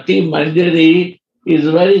 Rati Manjari is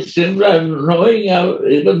very similar, knowing how,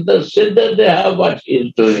 even the siddha they have what he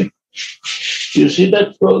is doing. You see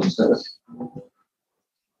that process?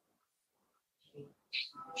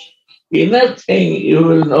 Inner thing you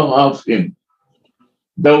will know of him.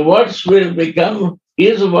 The words will become,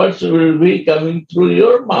 his words will be coming through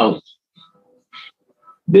your mouth.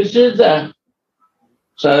 This is the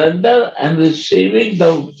surrender and receiving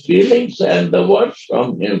the feelings and the words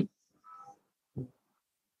from him.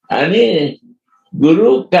 Any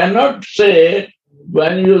Guru cannot say,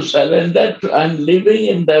 when you surrender and living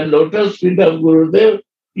in the lotus feet of Gurudev,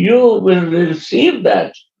 you will receive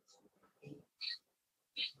that.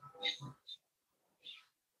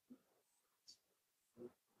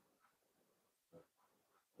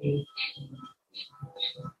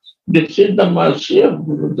 This is the mercy of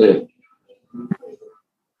Gurudev.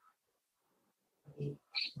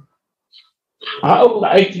 How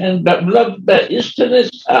I can develop the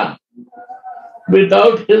Ishtanistha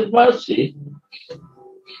without his mercy?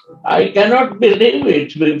 I cannot believe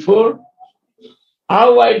it before.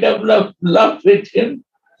 How I develop love with him?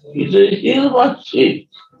 It is his mercy.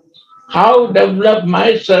 How develop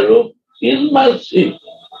my sarup? His mercy.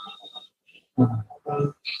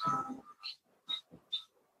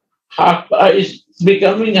 How I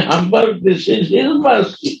becoming humble? This is his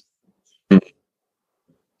mercy.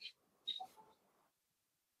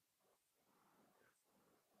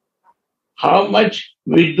 How much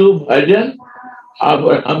we do bhajan,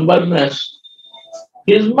 our humbleness,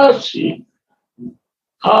 his mercy.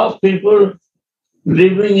 How people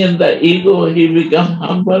living in the ego, he become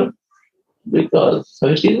humble because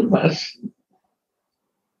of his mercy.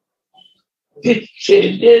 It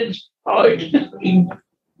changes how it is coming,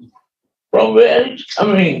 from where it's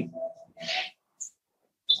coming.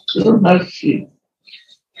 His mercy.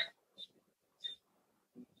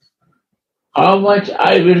 How much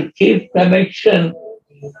I will keep connection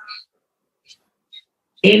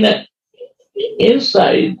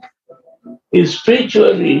inside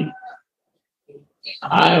spiritually.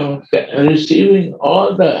 I am receiving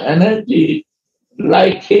all the energy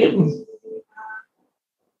like him.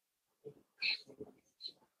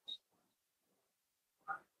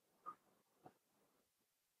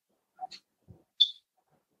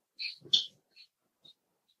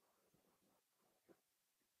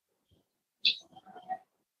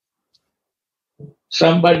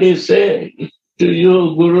 Somebody say to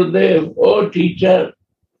you, Gurudev, oh teacher,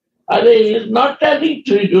 he is not telling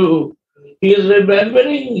to you. He is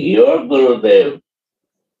remembering your Gurudev,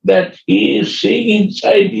 that he is seeing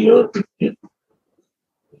inside you.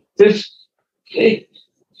 This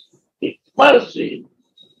mercy,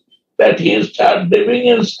 that he starts living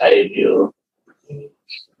inside you.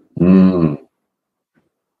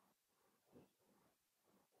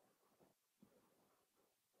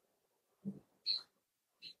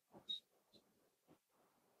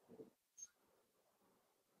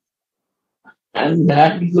 And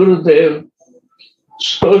that Gurudev,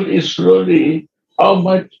 slowly, how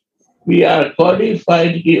much we are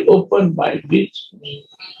qualified, he opened my eyes.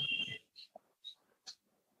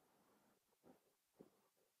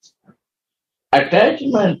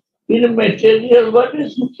 Attachment in material, what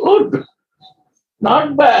is good?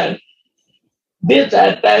 Not bad. This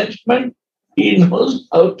attachment, he knows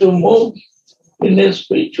how to move in a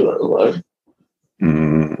spiritual world.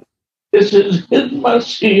 This is his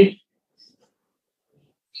mercy.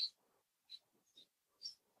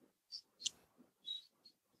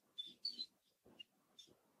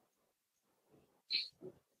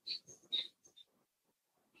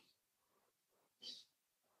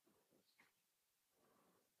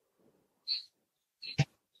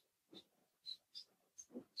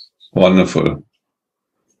 Wonderful.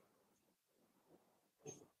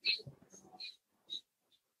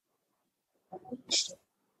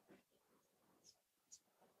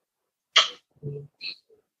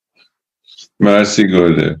 Mercy,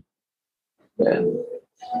 Gurudev.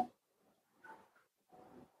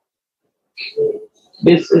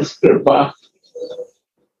 This is Kripa.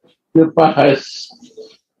 Kripa has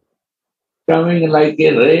coming like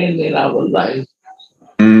a rain in our life.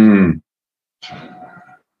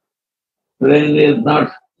 Rain is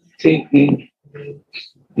not thinking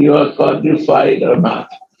you are qualified or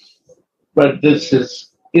not. But this is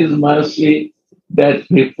his mercy that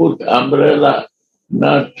we put umbrella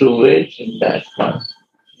not to wait in that one.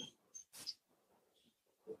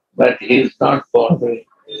 But he is not bothering.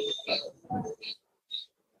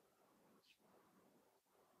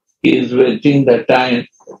 He is waiting the time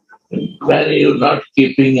when you are not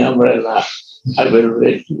keeping umbrella. I will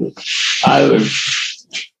wait you. I will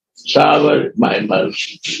shower my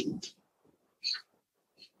mercy.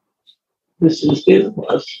 This is his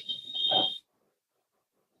mercy.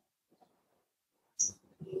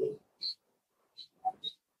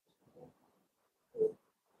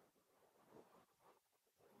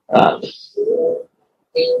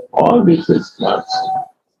 All this is mercy.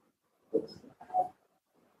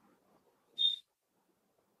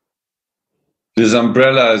 This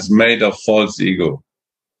umbrella is made of false ego.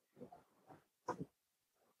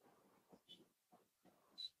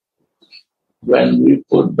 When we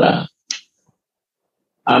put the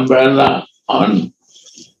umbrella on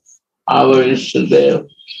our Ishtadev,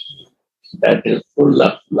 that is full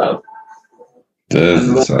of love.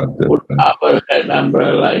 And when we put our head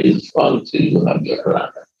umbrella is false ego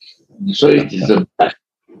umbrella. So it is a black.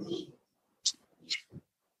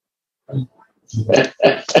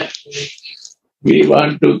 We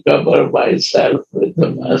want to cover myself with the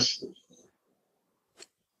mercy.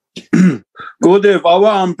 Gurudev,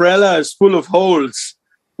 our umbrella is full of holes.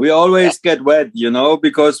 We always get wet, you know,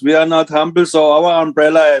 because we are not humble. So our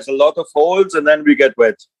umbrella has a lot of holes and then we get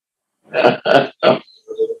wet. That's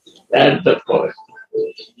the point.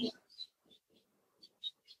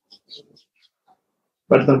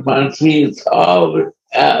 But the mercy is all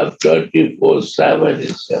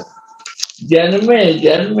 24/7. Janme,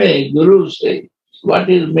 Janme, Guru say. What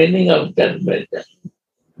is meaning of Janme?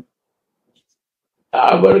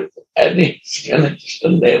 Our any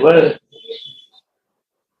connection never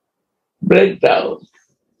break down.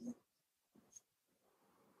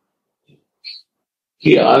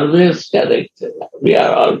 He always connected. We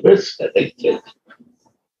are always connected.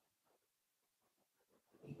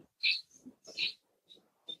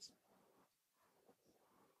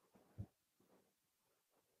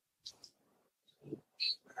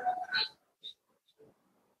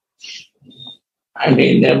 And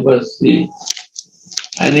he never sees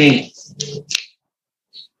any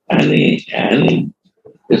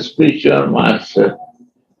spiritual master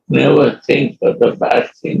never think of the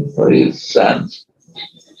bad thing for his sons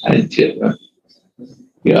and children.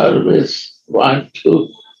 He always want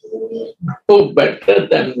to do better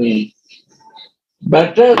than me,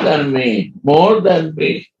 more than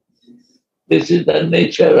me. This is the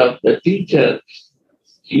nature of the teacher.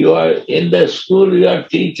 You are in the school, you are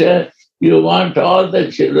teacher, you want all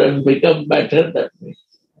the children become better than me.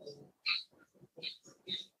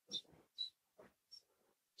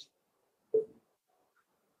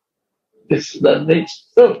 This is the nature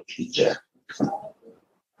of teacher.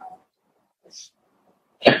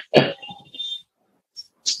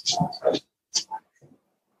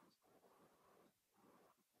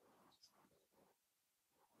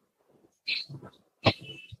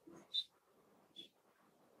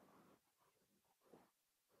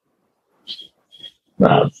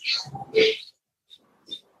 Now,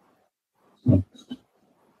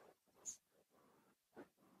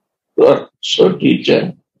 so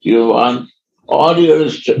teacher, you want all your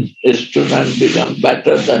students become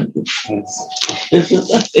better than you. This is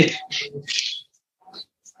the thing.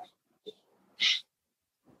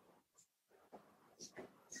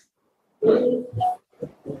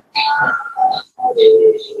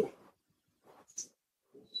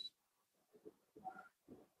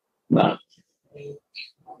 Now,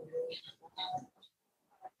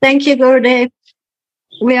 Thank you, Gurudev.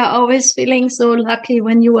 We are always feeling so lucky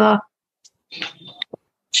when you are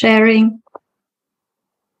sharing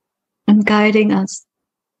and guiding us.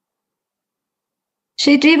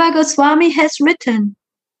 Shri Jiva Goswami has written,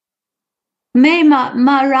 "May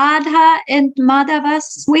Radha and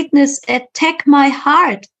Madhava's sweetness attack my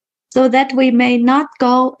heart so that we may not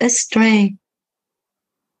go astray."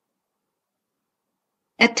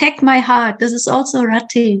 Attack my heart. This is also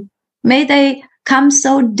Rati. May they come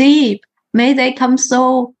so deep. May they come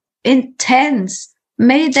so intense.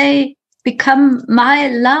 May they become my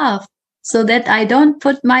love so that I don't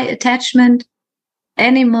put my attachment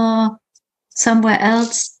anymore somewhere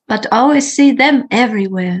else, but always see them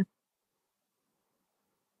everywhere.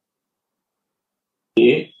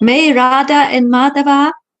 May Radha and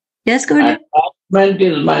Madhava. Yes, Gurudev? attachment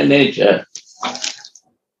is my nature.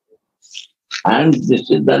 And this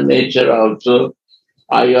is the nature also.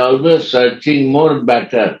 I always searching more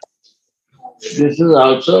better. This is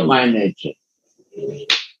also my nature.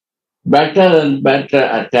 Better and better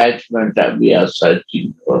attachment that we are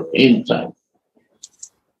searching for inside.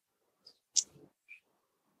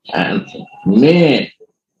 And me,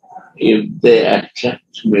 if they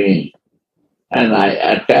attract me and I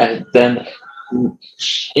attach, then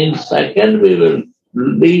in second we will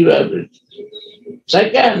leave everything.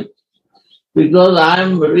 Second, because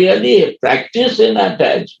I'm really practicing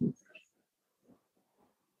attachment.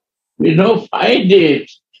 We don't find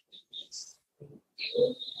it.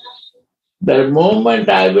 The moment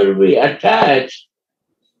I will be attached,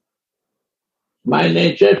 my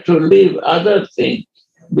nature to leave other things,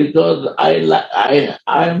 because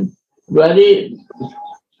I'm very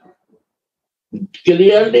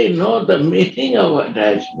clearly know the meaning of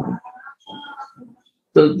attachment.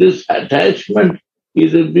 So this attachment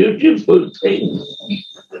is a beautiful thing.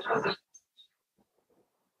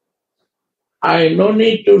 I no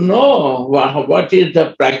need to know what is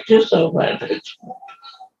the practice of attachment.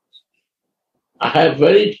 I have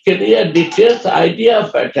very clear, detailed idea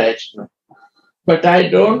of attachment, but I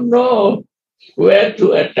don't know where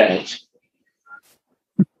to attach.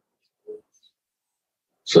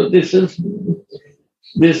 So this is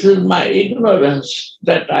my ignorance,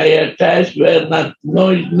 that I attach where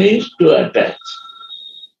no needs to attach.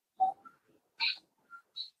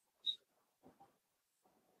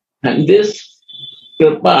 And this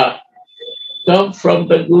Rupa comes from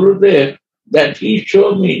the Gurudev, that he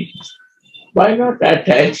showed me, why not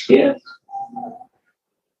attach here?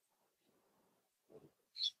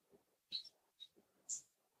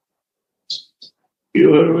 You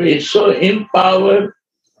will be so empowered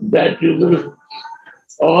that you will,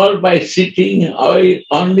 all by sitting or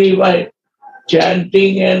only by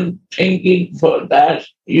chanting and thinking for that,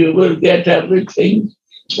 you will get everything.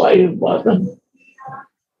 Why you bother?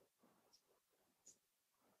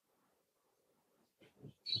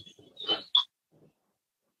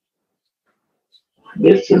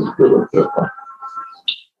 This is Guru Kripa.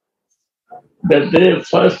 The day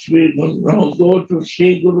first we go to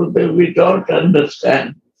see Gurudev, we don't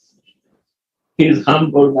understand his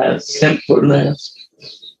humbleness, simpleness,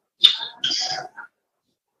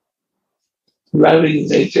 loving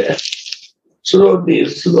nature.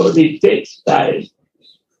 Slowly takes time,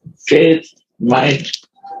 faith, mind,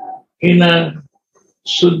 inner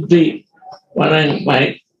suddhi. When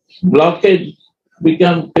my blockage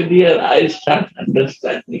become clear, I start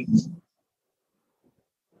understanding.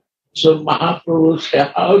 So Mahaprabhu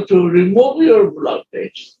said, how to remove your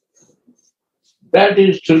blockage. That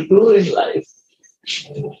is to do in life.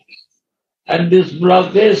 And this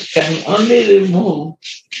blockage can only remove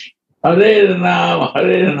Hare Nam,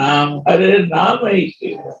 Hare Nam, Hare Nam.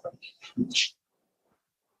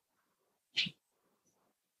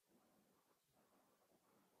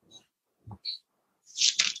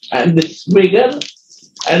 And this begin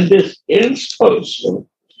and this ends also.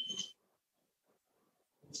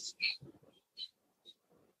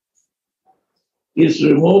 Is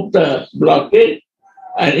remove the blockage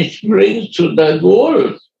and it brings to the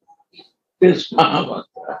goal this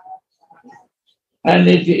Mahamantra. And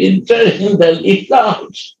it enters in the Lila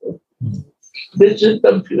also. This is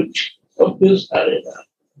the beauty of this Harina.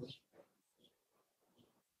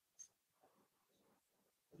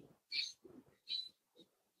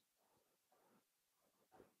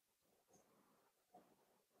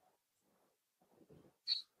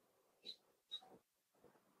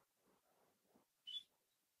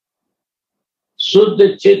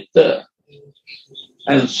 Suddha Chitta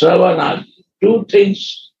and Savana, two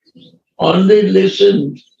things, only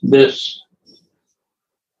listen this.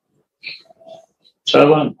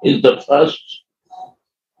 Savan is the first.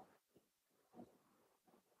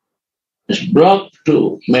 It's blocked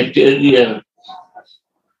to material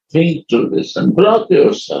thing to listen. Block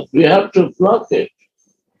yourself. You have to block it.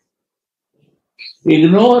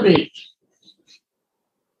 Ignore it.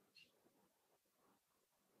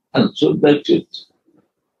 And Suddha Chitta.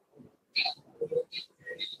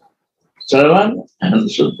 Sarvan and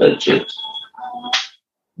Suddha Chitta.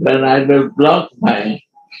 When I will block my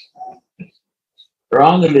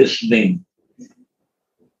wrong listening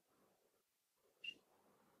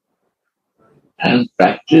and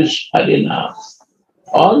practice Harinam,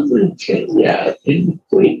 all will change in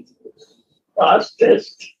quick,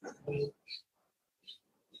 fastest.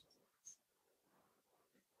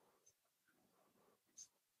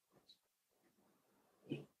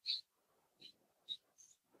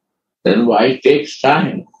 Then why takes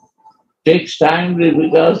time? Takes time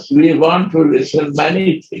because we want to listen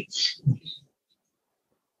many things.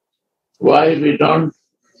 Why we don't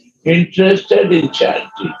interested in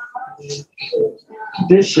chanting?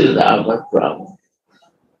 This is our problem.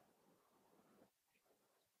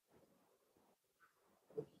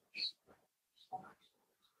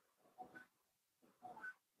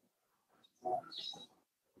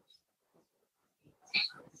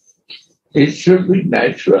 It should be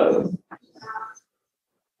natural.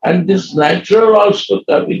 And this natural also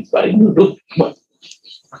coming by Rupa.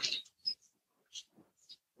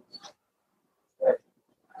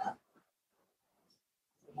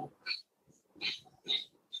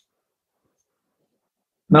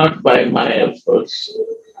 not by my efforts.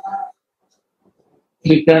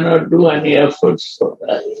 We cannot do any efforts for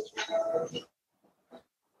that.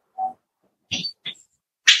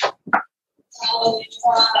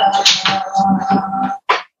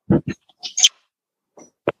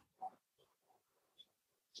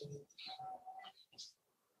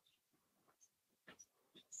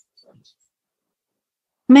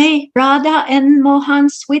 May Radha and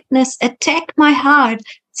Mohan's sweetness attack my heart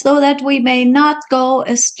so that we may not go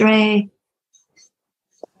astray.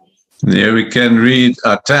 Here we can read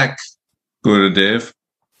attack, Gurudev.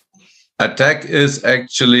 Attack is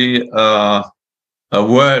actually a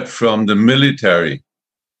word from the military.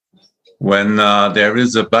 When there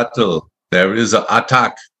is a battle, there is an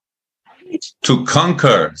attack to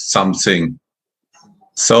conquer something.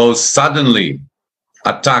 So suddenly,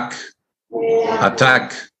 attack.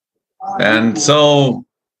 And so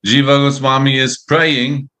Jiva Goswami is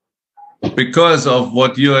praying because of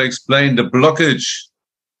what you explained, the blockage.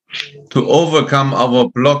 To overcome our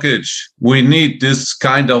blockage, we need this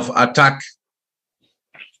kind of attack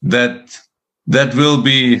that will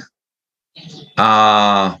be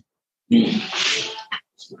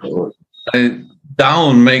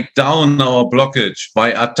make down our blockage by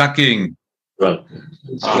attacking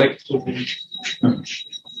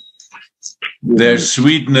their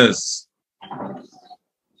sweetness.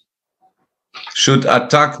 Should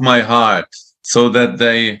attack my heart so that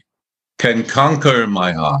they can conquer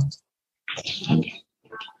my heart.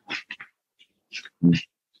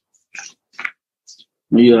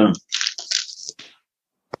 Yeah.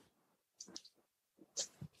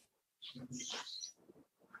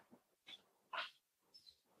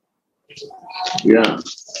 Yeah.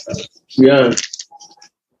 Yeah.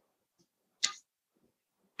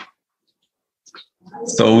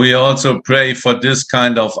 So we also pray for this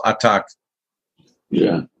kind of attack.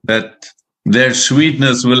 Yeah. That their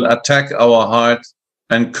sweetness will attack our heart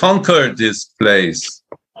and conquer this place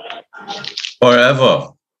forever.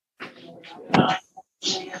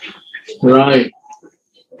 Right.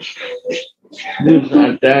 This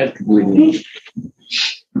attack will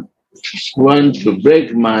want to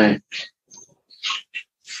break my,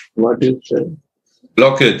 what is it?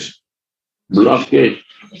 Blockage. Blockage.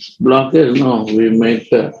 Blockage, no, we make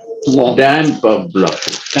a damp of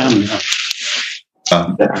blockage. Damp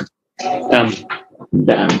of blockage.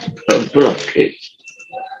 Damp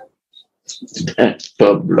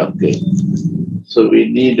of blockage. So we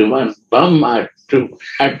need one bomb to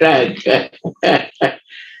attack.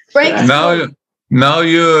 Now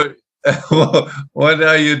you, what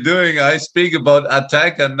are you doing? I speak about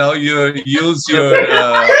attack, and now you use your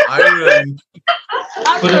iron.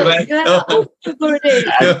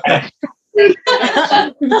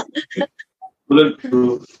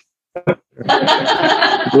 Bulletproof.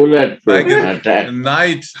 Bulletproof attack.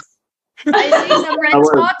 Night. I see some red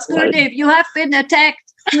spots, Gurudev. You have been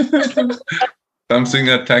attacked. Something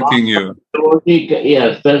attacking you.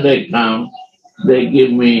 Yes, when they come, they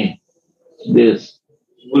give me this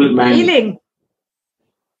Healing.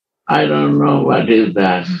 I don't know what is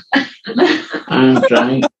that. I'm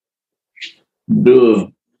trying to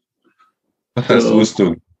do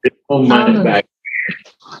my back.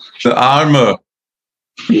 The armor.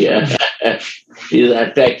 Yeah, he's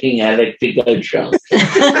attacking electrical shock.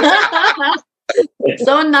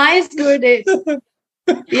 So nice, Gurudev.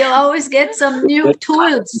 You always get some new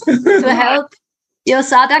tools to help your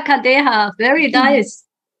sadhaka deha. Very nice.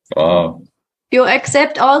 Wow. You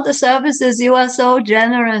accept all the services. You are so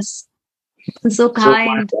generous and so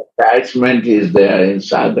kind. So much attachment is there in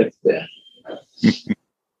sadhak there.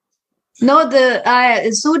 No, the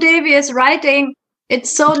Sudevi is writing. It's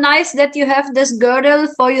so nice that you have this girdle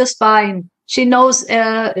for your spine. She knows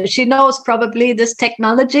probably this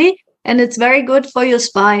technology, and it's very good for your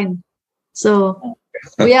spine. So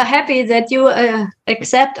we are happy that you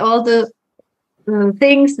accept all the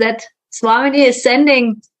things that Swamini is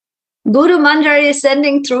sending. Guru Manjari is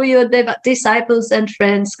sending through your disciples and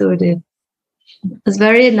friends, Gurudev. It's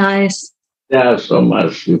very nice. They are so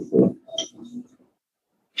merciful.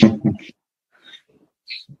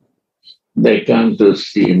 They come to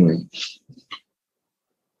see me.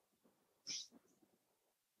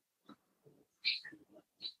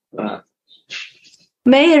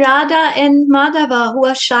 May Radha and Madhava, who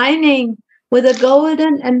are shining with a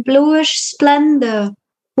golden and bluish splendor,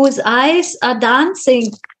 whose eyes are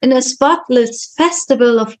dancing in a spotless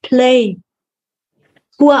festival of play,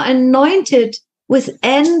 who are anointed with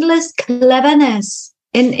endless cleverness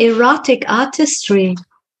in erotic artistry,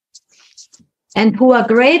 and who are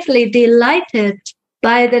greatly delighted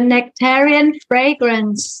by the nectarian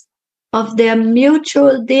fragrance of their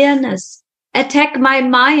mutual dearness, attack my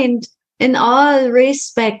mind in all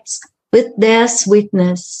respects with their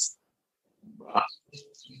sweetness.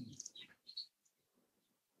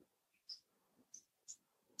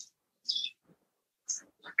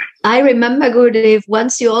 I remember, Gurudev,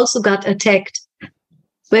 once you also got attacked.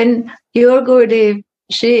 When your Gurudev,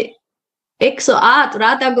 Shri 108,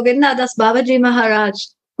 Radha Govinda Das Babaji Maharaj,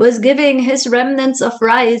 was giving his remnants of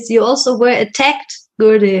rice, you also were attacked,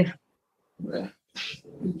 Gurudev.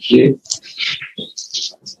 See,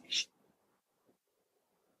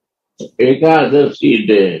 Ekadasi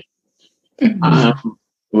day, I am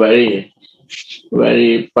very,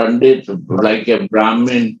 very Pandit, like a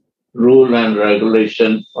Brahmin, rule and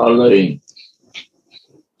regulation following.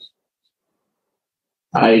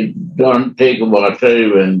 I don't take water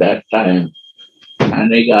even that time.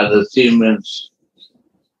 And Ekadasi means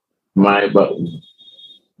my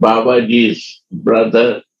Babaji's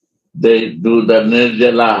brother, they do the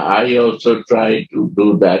Nirjala. I also try to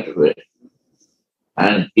do that way.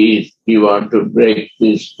 And he want to break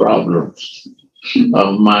these problems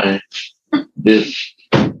of my this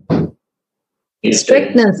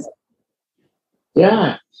strictness.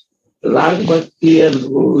 Yeah, Rag Bhakti, and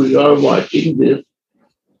who you are watching this,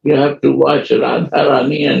 you have to watch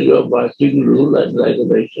Radharani and you are watching rule and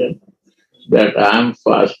regulation. That I am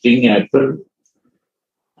fasting apple,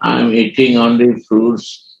 I am eating only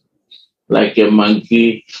fruits like a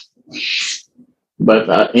monkey,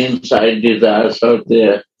 but inside desires are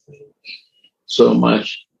there so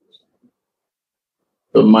much.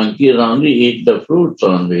 The monkeys only eat the fruits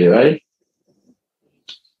only, right?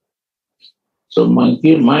 So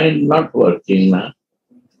monkey mind not working now.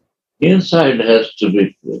 Inside has to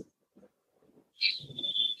be clear.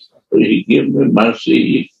 So he give me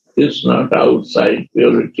mercy. It's not outside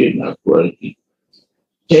purity not working.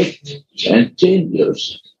 Take and change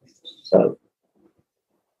yourself.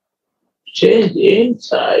 Change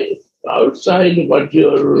inside. Outside what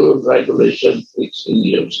your rule regulation fixing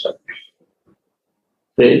yourself.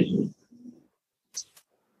 Crazy.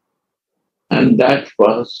 And that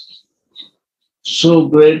was so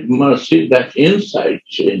great mercy that inside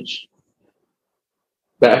changed.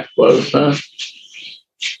 That person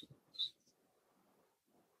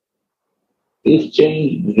is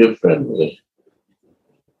changed differently.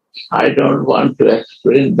 I don't want to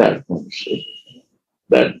explain that mercy.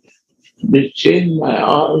 That they changed my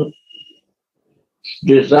all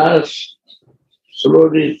desires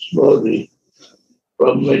slowly, slowly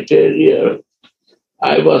from material.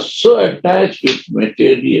 I was so attached with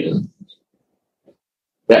material.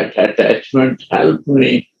 That attachment helped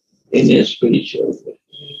me in a spiritual way.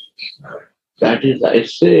 That is, I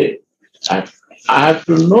say, I have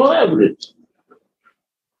to know everything.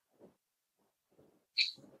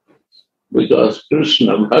 Because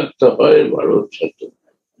Krishna Bhakta Hoy Varo Chatur.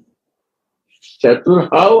 Chatur,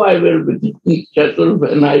 how I will be Chatur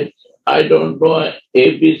when I don't know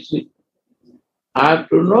ABC? I have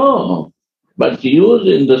to know, but use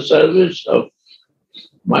in the service of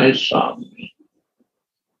my Swami.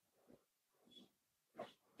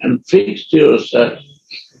 And fix yourself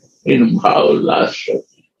in Bhav Lasya.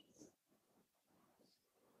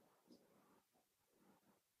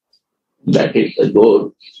 That is the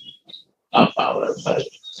goal of our life.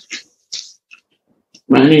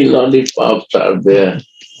 Many lollipops are there,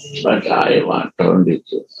 but I want only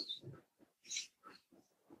this.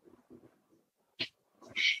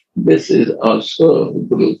 This is also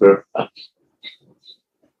Guru Kripa.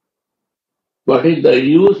 What is the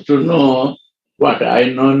use to know what I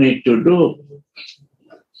no need to do?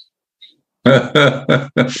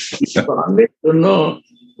 You only to know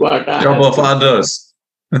what I job have of to others.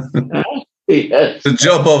 Yes. The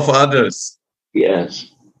job of others.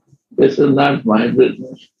 Yes. This is not my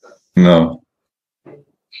business. No.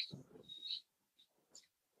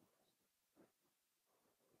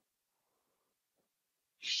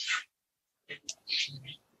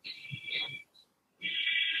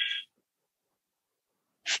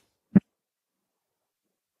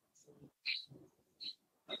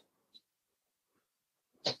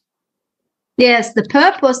 Yes, the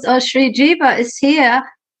purpose of Sri Jiva is here.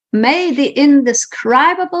 May the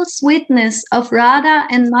indescribable sweetness of Radha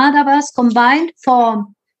and Madhava's combined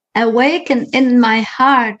form awaken in my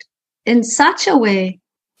heart in such a way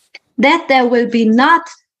that there will be not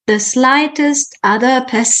the slightest other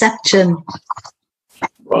perception.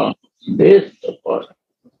 Well, this support.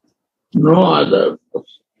 No other.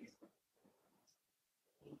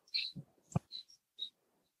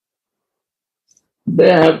 They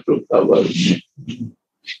have to cover me.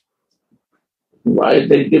 Why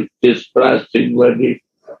they give this plastic body?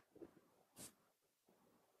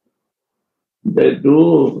 they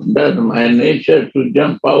do, that's my nature to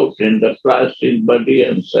jump out in the plastic body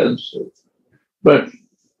and senses. But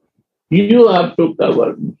you have to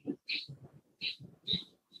cover me.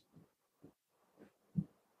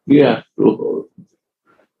 You have to hold.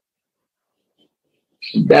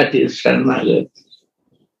 That is Sharnagat.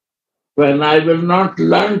 When I will not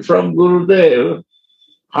learn from Gurudev,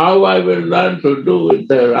 how I will learn to do with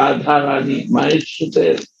the Radharani, my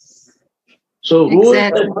Ishtadev. So who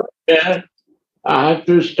is there? I have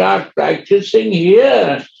to start practicing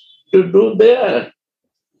here to do there.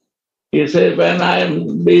 He said, when I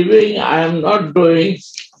am living, I am not doing,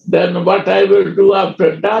 then what I will do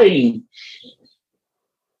after dying?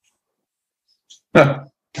 Finish.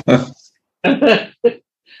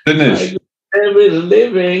 If he is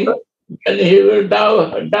living and he will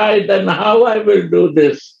die, then how I will do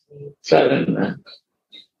this sadhana?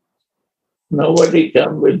 Nobody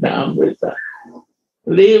come with the Amrita.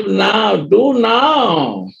 Live now, do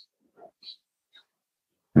now.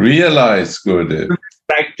 Realize, Gurudev.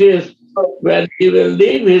 Practice, when he will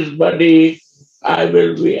leave his body, I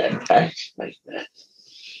will be attached like that.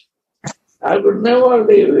 I will never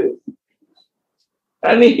leave him.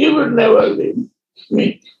 And he will never leave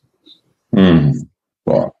me.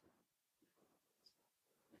 Wow.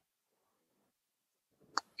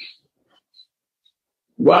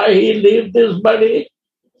 Why he leave this body?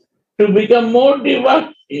 To become more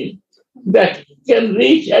devotee that can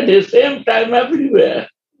reach at the same time everywhere.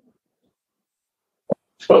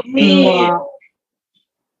 For me,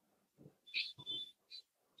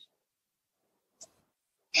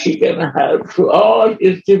 he can help to all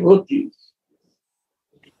his devotees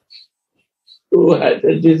who had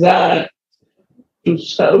a desire to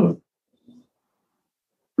serve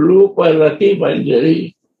Rupa Rati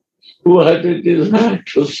Manjari, who had a desire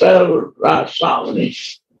to serve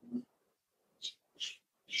Rasamani.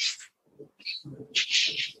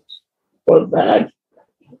 For that,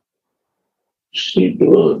 she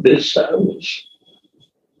do this service.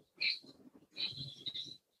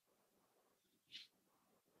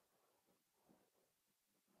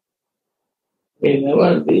 We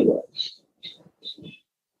never did that.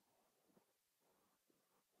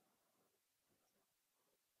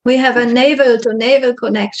 We have a navel-to-navel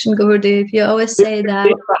connection, Gurudev. You always say that.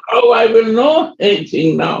 How I will know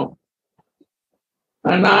anything now?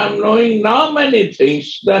 And I'm knowing now many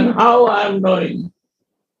things. Then how I'm knowing?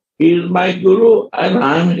 He is my guru and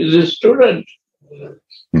I'm his student.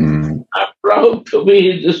 I'm proud to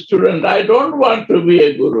be his student. I don't want to be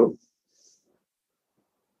a guru.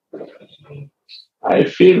 I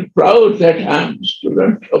feel proud that I'm a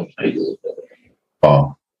student of my guru.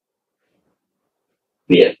 Wow.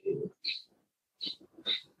 Yes.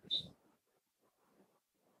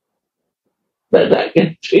 That I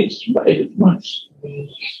can teach by his master.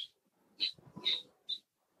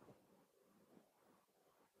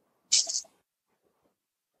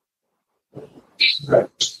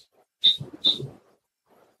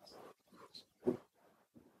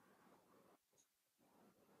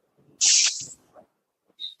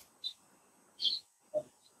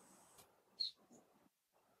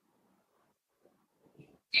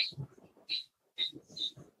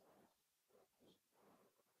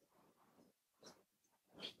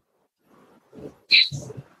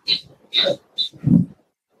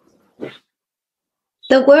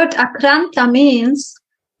 The word Akranta means,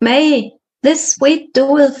 may this sweet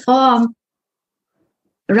dual form,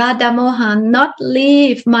 Radha Mohan, not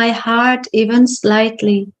leave my heart even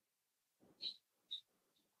slightly.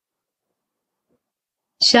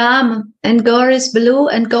 Sham and Gauri's blue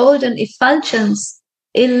and golden effulgence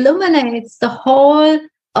illuminates the whole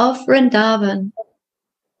of Vrindavan.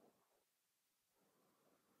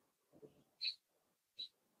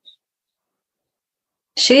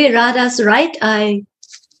 Shri Radha's right eye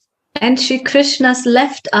and Shri Krishna's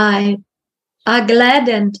left eye are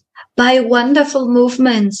gladdened by wonderful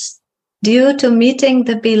movements due to meeting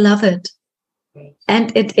the beloved.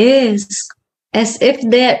 And it is as if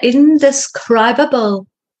their indescribable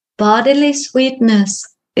bodily sweetness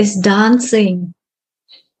is dancing.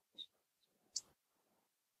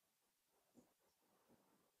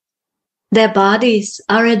 Their bodies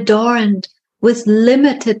are adorned with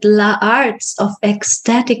limited arts of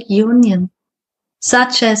ecstatic union,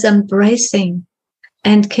 such as embracing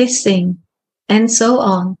and kissing, and so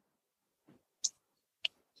on.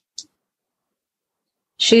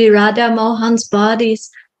 Shri Radha Mohan's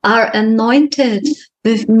bodies are anointed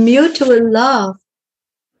with mutual love,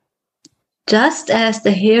 just as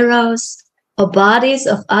the heroes or bodies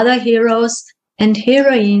of other heroes and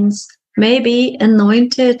heroines may be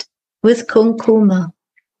anointed with kumkuma.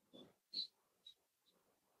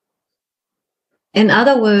 In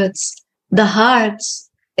other words, the hearts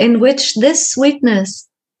in which this sweetness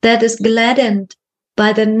that is gladdened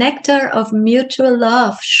by the nectar of mutual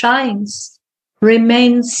love shines,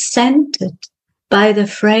 remains scented by the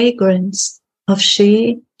fragrance of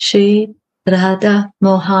Shri Radha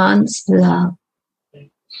Mohan's love.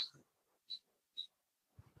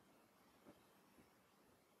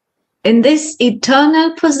 In this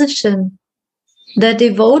eternal position, the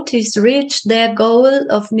devotees reach their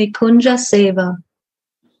goal of Nikunja Seva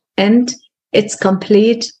and its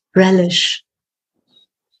complete relish.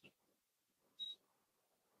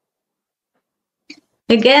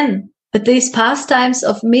 Again, with these pastimes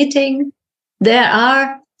of meeting, there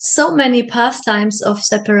are so many pastimes of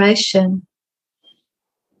separation.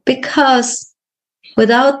 Because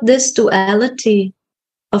without this duality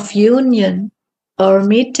of union or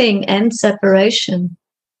meeting and separation,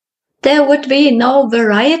 there would be no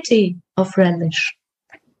variety of relish.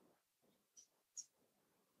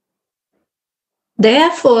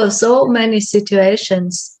 Therefore, so many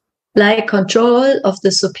situations, like control of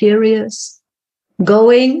the superiors,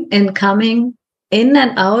 going and coming in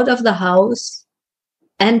and out of the house,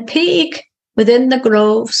 and peak within the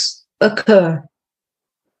groves occur.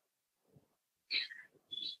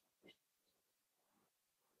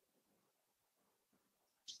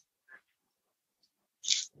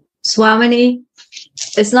 Swamini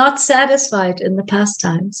is not satisfied in the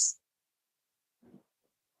pastimes.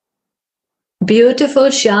 Beautiful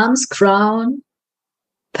Shyam's crown,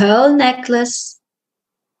 pearl necklace,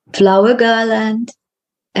 flower garland,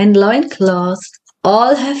 and loincloth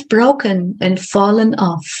all have broken and fallen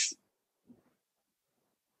off.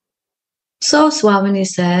 So Swamini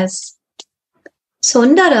says,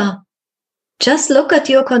 Sundara, just look at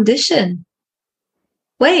your condition.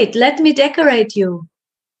 Wait, let me decorate you.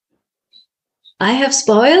 I have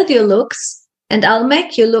spoiled your looks, and I'll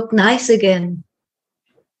make you look nice again.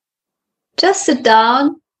 Just sit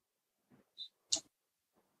down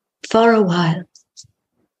for a while.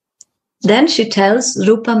 Then she tells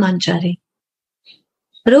Rupa Manjari,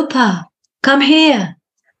 Rupa, come here.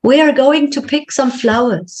 We are going to pick some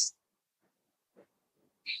flowers.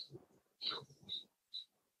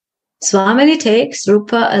 Swamini takes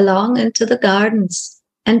Rupa along into the gardens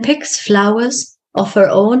and picks flowers of her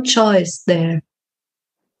own choice there.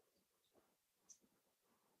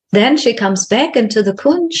 Then she comes back into the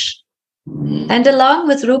kunj and along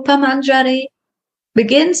with Rupa Manjari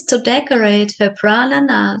begins to decorate her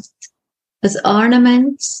prananath with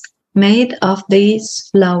ornaments made of these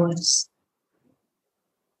flowers.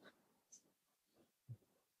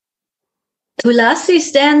 Tulasi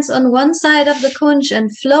stands on one side of the kunj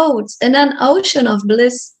and floats in an ocean of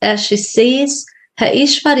bliss as she sees her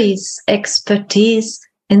Ishwari's expertise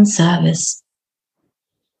in service.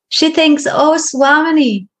 She thinks, oh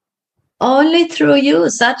Swamini, only through you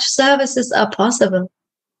such services are possible.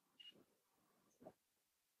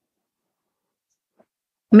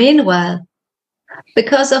 Meanwhile,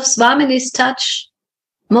 because of Swamini's touch,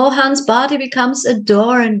 Mohan's body becomes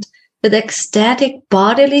adorned with ecstatic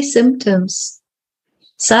bodily symptoms,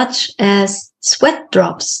 such as sweat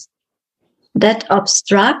drops that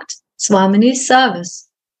obstruct Swamini's service.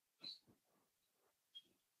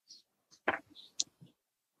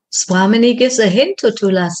 Swamini gives a hint to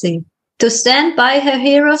Tulasi to stand by her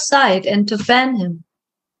hero's side and to fan him.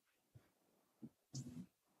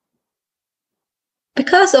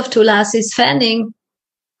 Because of Tulasi's fanning,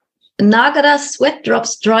 Nagara's sweat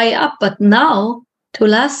drops dry up, but now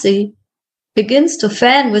Tulasi begins to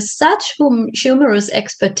fan with such humorous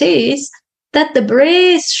expertise that the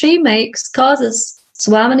breeze she makes causes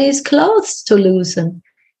Swamini's clothes to loosen.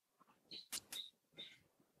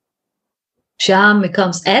 Shyam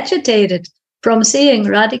becomes agitated from seeing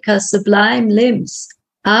Radhika's sublime limbs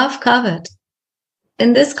half covered,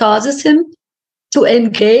 and this causes him to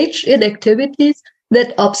engage in activities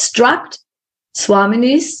that obstruct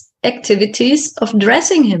Swamini's activities of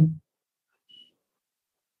dressing him.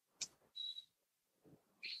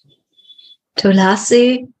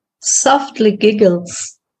 Tulasi softly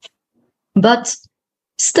giggles, but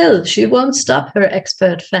still she won't stop her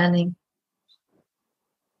expert fanning.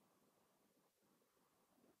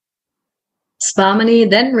 Swamini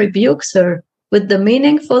then rebukes her with the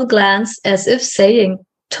meaningful glance as if saying,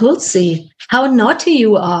 Tulsi, how naughty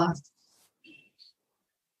you are.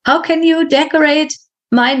 How can you decorate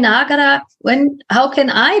my Nagara how can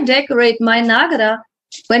I decorate my Nagara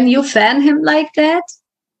when you fan him like that?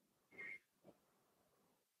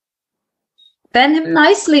 Fan him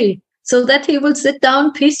nicely so that he will sit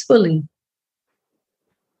down peacefully.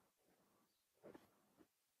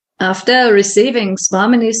 After receiving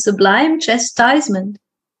Swamini's sublime chastisement,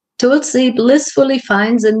 Tulsi blissfully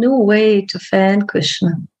finds a new way to fan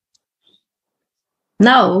Krishna.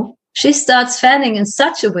 Now, she starts fanning in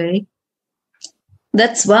such a way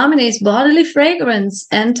that Swamini's bodily fragrance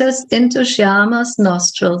enters into Shyama's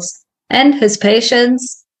nostrils, and his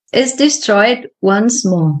patience is destroyed once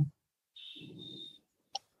more.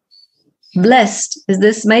 Blessed is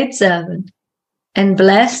this maidservant, and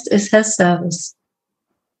blessed is her service.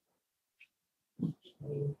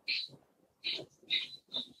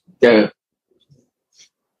 Yeah.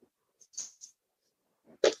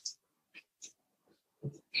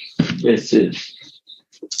 This is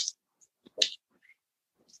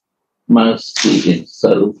Masti in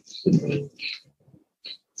Sarup.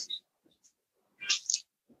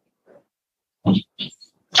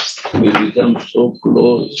 We become so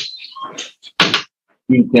close.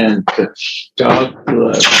 We can talk to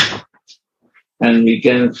her and we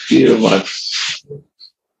can feel what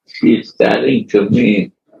she's telling to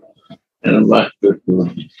me and what to do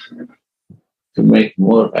to make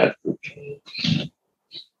more happy.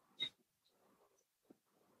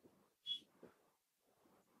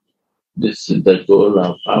 This is the goal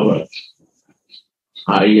of our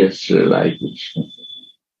highest realization.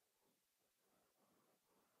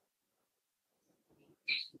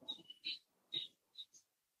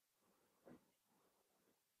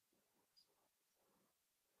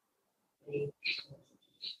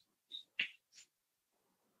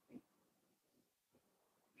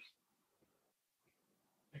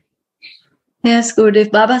 Yes,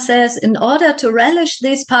 Gurudev. Baba says, in order to relish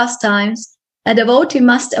these pastimes, a devotee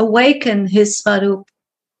must awaken his Swarup.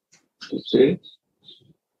 You see?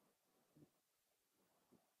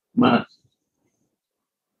 Must.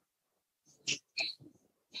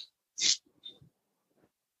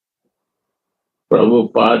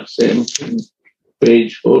 Prabhupada, same thing,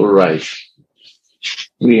 page 4 right.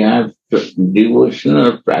 We have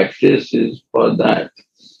devotional practices for that,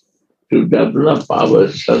 to develop our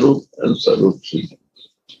Sarup and Sarupsi.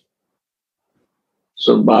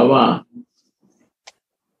 So Baba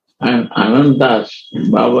and Anandas,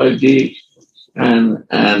 Babaji and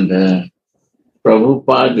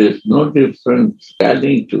Prabhupada is no different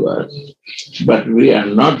telling to us, but we are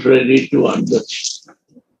not ready to understand.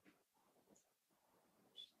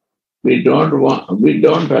 We don't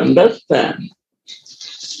understand.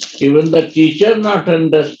 Even the teacher not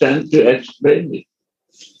understand to explain it.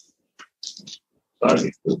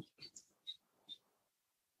 Sorry.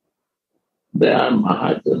 They are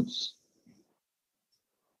Mahajans.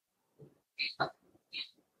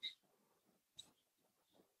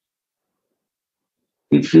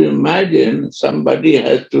 If you imagine somebody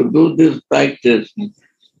has to do this practice,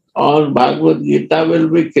 all Bhagavad Gita will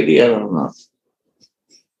be clear or not.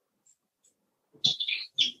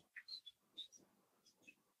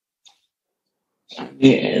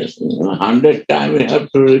 Yes, 100 times you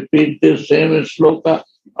have to repeat the same sloka,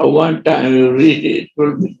 or one time you read it, it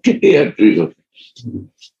will be clear to you.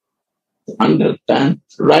 Understand,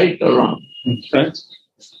 right or wrong. Okay.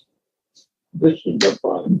 This is the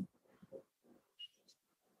point.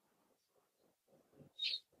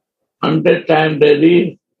 100 times they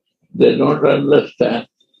read, they don't understand.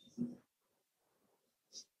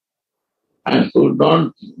 And who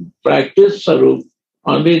don't practice Sarup,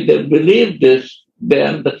 only they believe this, they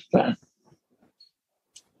understand.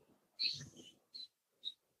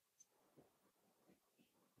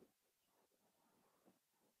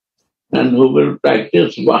 And who will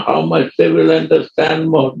practice, how much they will understand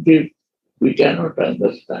more deep, we cannot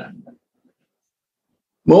understand.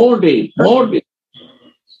 More deep, more deep.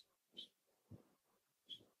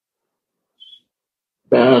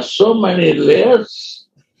 There are so many layers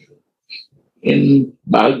in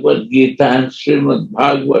Bhagavad Gita and Srimad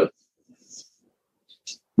Bhagavat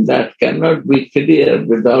that cannot be clear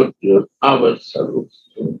without our Sarup.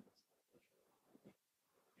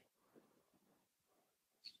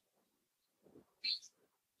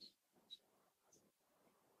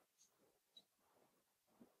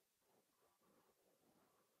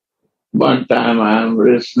 One time I am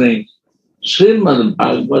listening Srimad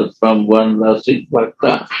Bhagavat from one Rasik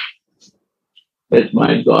Bhakta. It's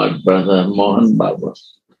my god brother Mohan Baba.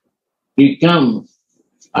 He comes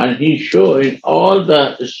and he showed all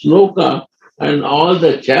the sloka and all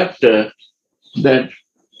the chapter that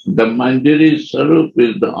the Manjari Sarup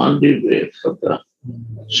is the only way for the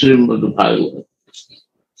Srimad Bhagavat.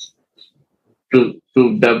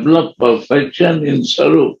 To develop perfection in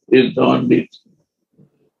Sarup is the only.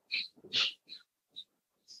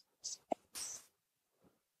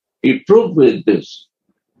 He proved with this,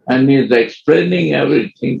 and he is explaining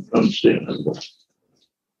everything from Srimad Bhagavat.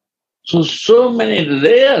 So many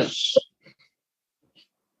layers.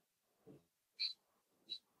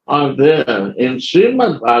 are there in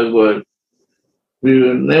Srimad Bhagavad, we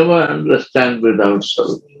will never understand without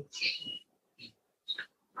serving.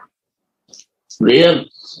 Real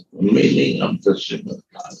meaning of the Srimad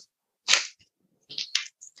Bhagavad.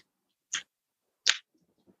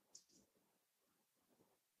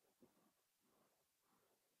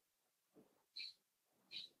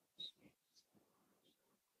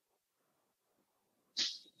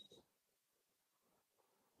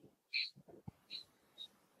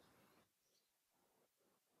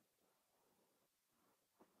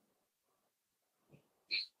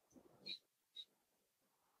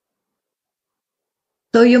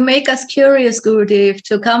 So you make us curious, Gurudev,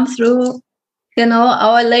 to come through,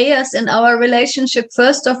 our layers in our relationship,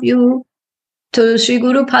 first of you to Sri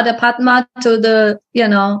Guru Pada Padma, to the,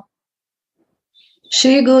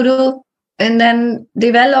 Sri Guru, and then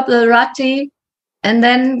develop the Rati, and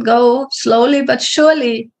then go slowly but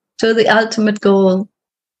surely to the ultimate goal.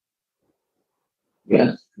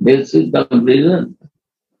 Yes, this is the reason.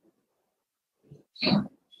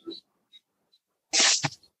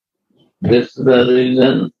 This is the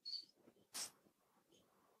reason.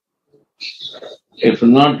 If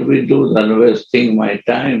not we do, then wasting my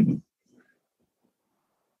time.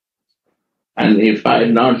 And if I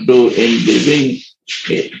not do in giving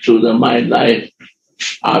to my life,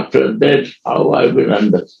 after that, how I will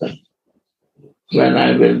understand? When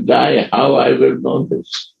I will die, how I will know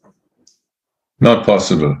this? Not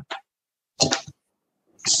possible.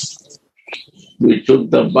 We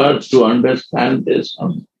took the birth to understand this,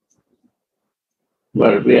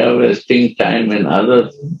 but we are wasting time in other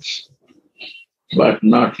things, but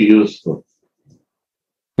not useful.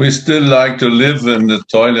 We still like to live in the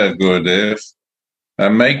toilet, Gurudev,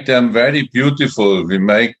 and make them very beautiful. We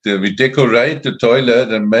decorate the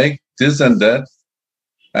toilet and make this and that,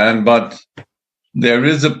 but there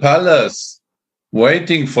is a palace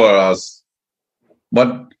waiting for us.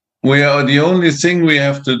 But the only thing we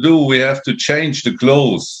have to do, we have to change the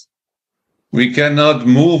clothes. We cannot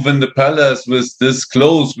move in the palace with this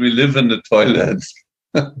clothes. We live in the toilet.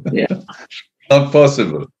 Yeah. Not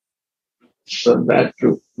possible. So that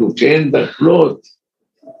to change the clothes,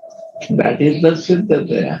 that is the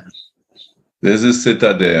Siddha. This is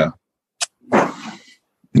Siddha there.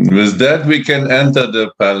 With that we can enter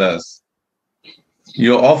the palace.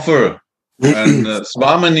 You offer, and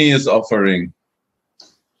Swamini is offering.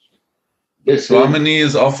 Swamini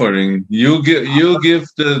is offering. You give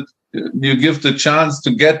the chance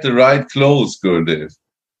to get the right clothes, Gurudev.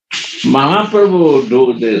 Mahaprabhu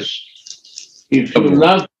do this. If you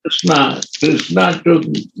love Krishna, Krishna took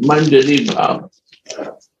Manjari bhav.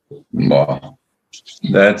 Wow.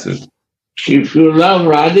 That's it. If you love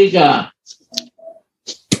Radhika,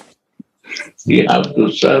 you have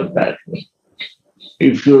to serve that way.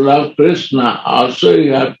 If you love Krishna, also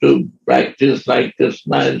you have to practice like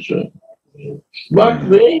Krishna is doing. What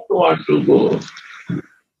way you want to go?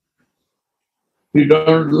 You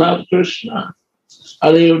don't love Krishna,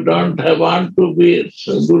 or you don't want to be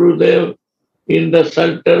Gurudev in the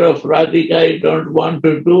center of Radhika, you don't want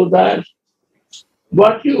to do that.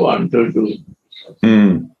 What you want to do?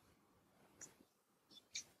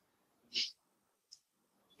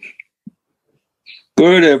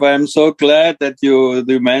 Gurudev, I'm so glad that you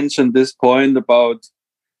mentioned this point about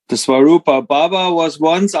the Swarupa. Baba was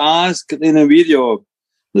once asked in a video, a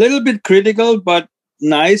little bit critical, but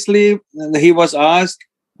nicely, he was asked,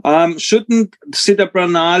 shouldn't Siddha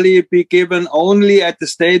Pranali be given only at the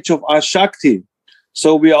stage of Ashakti?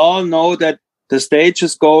 So we all know that the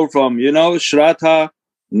stages go from, Shraddha,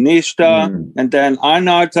 Nishtha, and then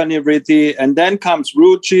Anartha Nivritti, and then comes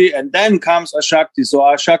Ruchi, and then comes Ashakti. So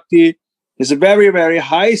Ashakti is a very, very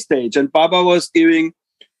high stage. And Baba was giving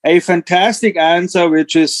a fantastic answer,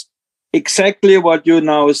 which is exactly what you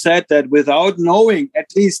now said, that without knowing, at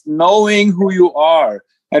least knowing who you are,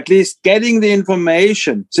 at least getting the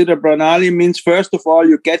information. Siddha Pranali means, first of all,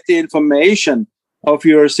 you get the information of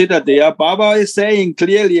your Siddha Deya. Baba is saying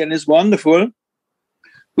clearly, and it's wonderful,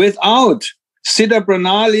 without Siddha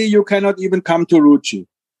Pranali, you cannot even come to Ruchi.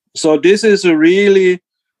 So this is a really,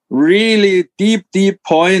 really deep, deep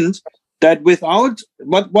point, that without,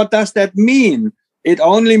 what does that mean? It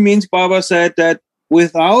only means, Baba said, that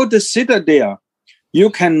without the Siddha Deya, you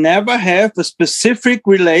can never have a specific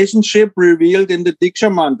relationship revealed in the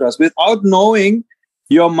Diksha mantras. Without knowing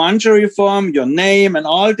your Manjari form, your name, and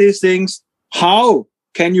all these things, how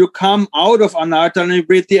can you come out of Anartha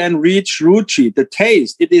Nivritti and reach Ruchi, the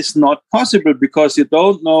taste? It is not possible because you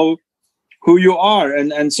don't know who you are.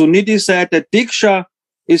 And Suniti said that Diksha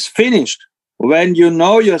is finished when you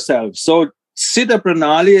know yourself. So Siddha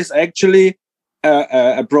Pranali is actually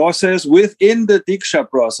a process within the Diksha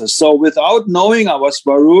process. So without knowing our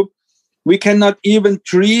Swarup, we cannot even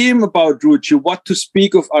dream about Ruchi, what to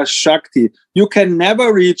speak of Ashakti. You can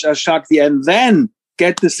never reach Ashakti and then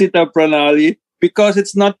get the Siddha Pranali, because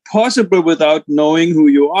it's not possible without knowing who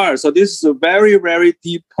you are. So this is a very, very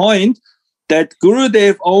deep point, that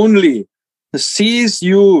Gurudev only sees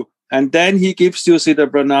you and then he gives you Siddha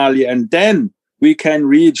Pranali, and then we can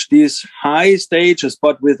reach these high stages.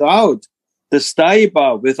 But without the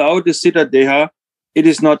Staiba, without the Siddha Deha, it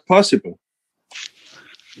is not possible.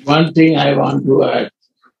 One thing I want to add.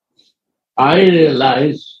 I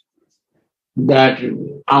realize that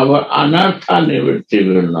our anartha nivritti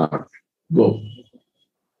will not go.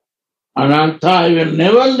 Anartha I will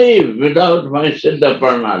never leave without my Siddha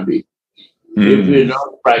Pranali if we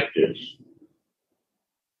don't practice.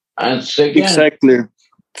 And second, exactly.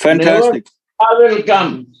 Fantastic. Never will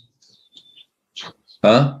come.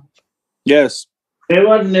 Huh? Yes.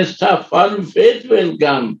 Never Nistha, firm faith will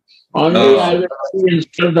come. Only I will see in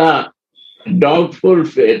Shraddha, doubtful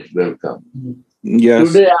faith will come. Yes.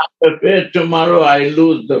 Today I have faith, tomorrow I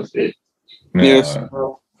lose the faith. Yes.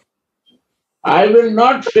 I will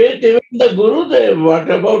not faith even the Gurudev. What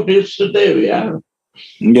about Ishtadev? Yeah?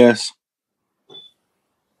 Yes.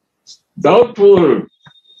 Doubtful.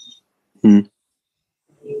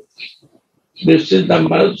 This is the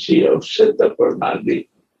mercy of Siddha Pranali.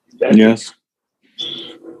 Yes.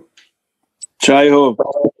 Jai Ho.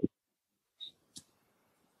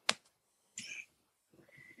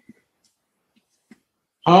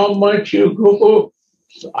 How much you go?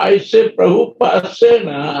 I say Prabhupada say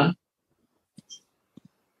na.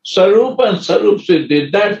 Sarup and Sarup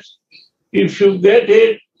Siddhi. That's, if you get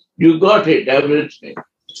it, you got it, everything.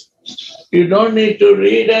 You don't need to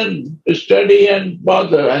read and study and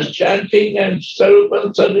bother. And chanting and Sarup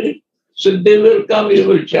and Siddhi will come, you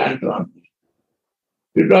will chant on.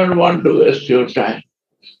 You don't want to waste your time.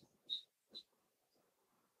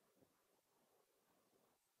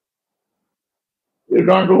 You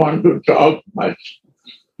don't want to talk much.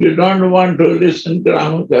 You don't want to listen to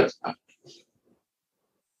Ramakatha.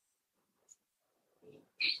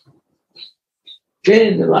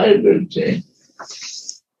 Change, life will change.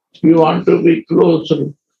 You want to be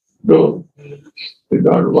closer. No, you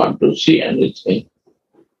don't want to see anything.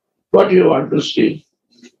 What do you want to see?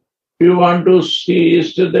 You want to see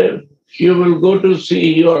Ishtadev, you will go to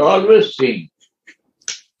see, you are always seeing.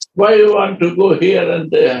 Why you want to go here and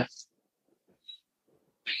there?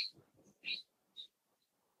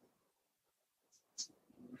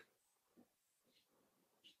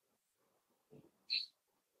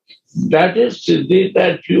 That is Siddhi,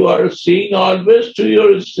 that you are seeing always to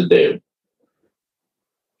your Ishtadev.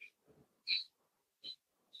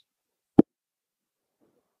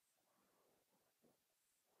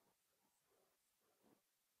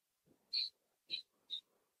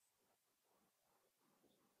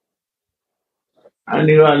 And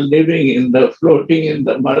you are living in the, floating in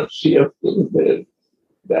the mercy of Gurudev,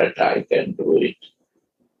 that I can do it.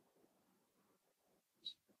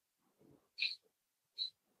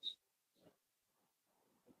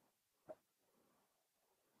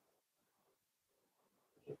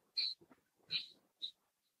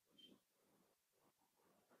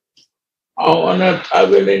 How on earth I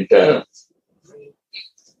will enter?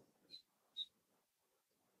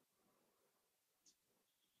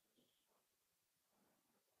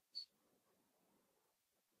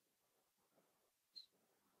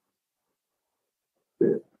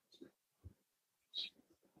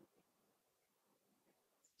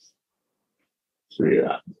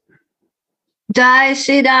 Jai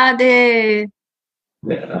Shri Radhe.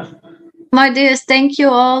 Yeah. My dears, thank you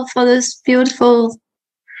all for this beautiful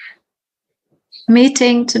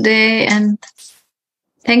meeting today, and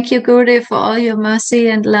thank you, Gurudev, for all your mercy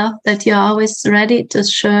and love that you're always ready to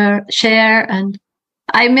share. And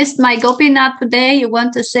I missed my Gopinath today. You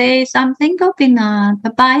want to say something, Gopinath?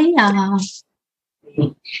 Bye-bye.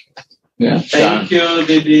 Yeah. Thank you,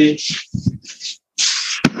 Didi.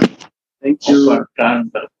 Thank you.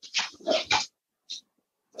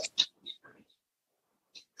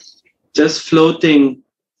 Just floating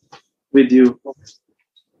with you.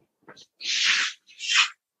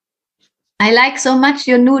 I like so much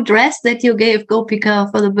your new dress that you gave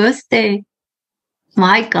Gopika for the birthday.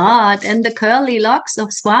 My God, and the curly locks of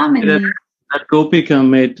Swamini. That Gopika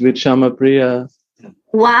made with Shamapriya.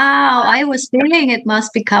 Wow, I was feeling it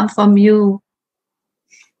must become from you.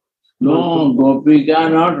 No, Gopika,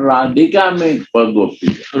 not Radhika made for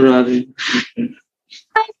Gopika.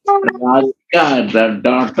 Radhika, the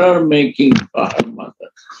daughter making for her mother.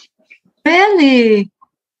 Really?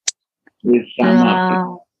 With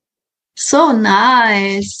Wow. So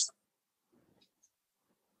nice.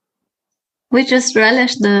 We just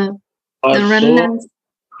relish the remnants.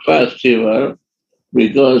 Festival,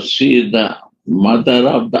 because she is the mother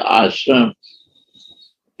of the ashram.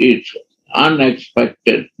 Its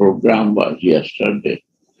unexpected program was yesterday.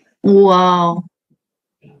 Wow.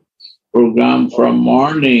 Program from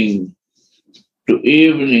morning to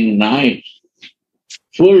evening, night.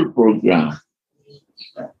 Full program.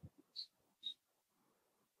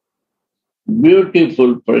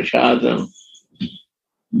 Beautiful prasadam.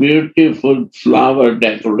 Beautiful flower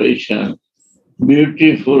decoration.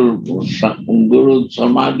 Beautiful Guru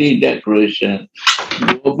Samadhi decoration.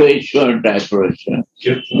 Gopeshwar decoration.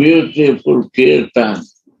 Beautiful kirtan.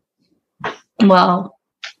 Wow.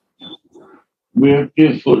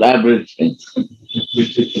 Beautiful everything.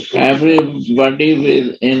 Everybody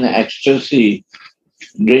was in ecstasy,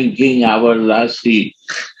 drinking our lassi.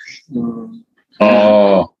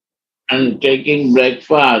 Oh. And taking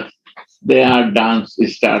breakfast. They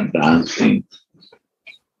start dancing.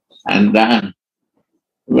 And then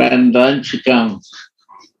when lunch comes,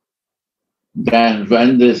 then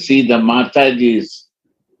when they see the Matajis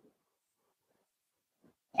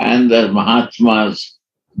and the Mahatmas,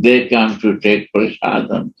 they come to take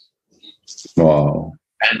prasadam. Wow.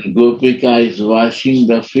 And Gopika is washing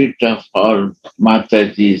the feet of all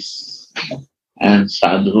Matajis and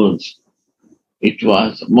sadhus. It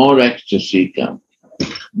was more ecstasy come.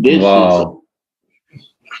 This Wow.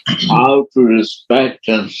 is how to respect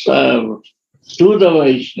and serve to the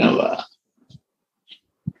Vaishnava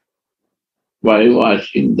by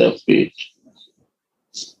washing the feet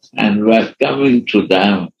and welcoming to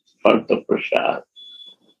them for the prasad.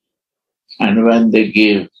 And when they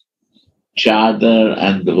give chadar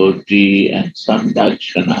and dhoti and some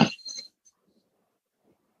dakshana,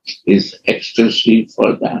 is ecstasy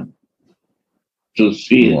for them to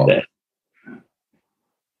see that.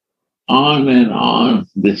 On and on,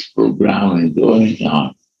 this program is going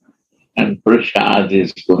on, and prasad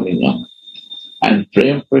is going on. And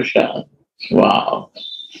prem prasad, wow.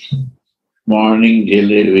 Morning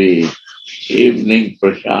jalebi, evening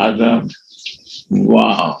prasadam,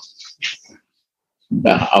 wow.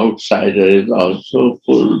 The outsider is also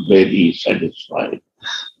full, very satisfied.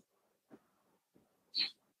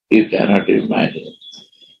 You cannot imagine.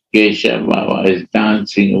 Keshav Baba is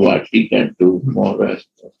dancing what he can do more.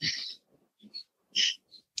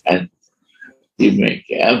 And he make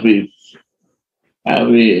every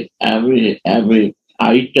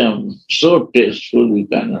item so tasteful you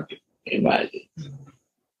cannot imagine.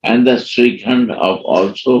 And the Srikhand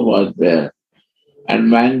also was there. And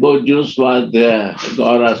mango juice was there,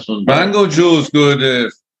 Gaura Sundar. Mango juice,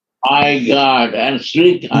 good. My God, and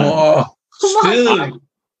Srikhand. Wow. Still.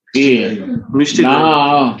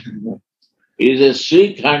 Now, is a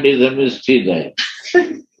Srikhand is a mystery there.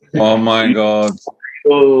 Oh my God.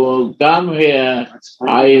 So come here,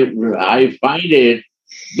 I find it,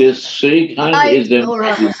 this Srikhand is a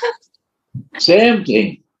same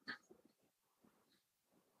thing.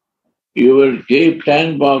 You will keep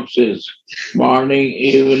 10 boxes, morning,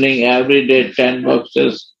 evening, every day, 10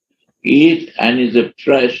 boxes, eat, and is a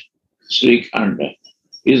fresh Srikhand.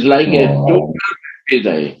 It's like a 250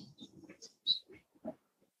 day.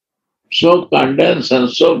 So condensed and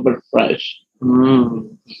so but fresh.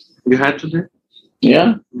 You had today?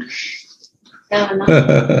 Yeah.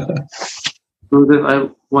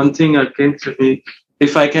 One thing that came to me,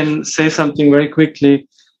 if I can say something very quickly.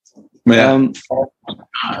 Yeah.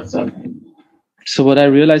 So what I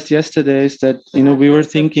realized yesterday is that, we were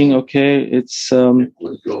thinking, okay, it's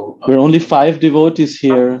we're only 5 devotees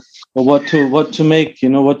here. What to make,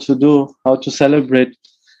 what to do, how to celebrate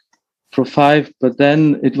for 5. But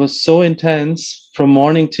then it was so intense from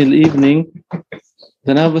morning till evening.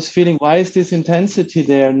 Then I was feeling, why is this intensity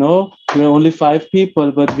there? No, we're only 5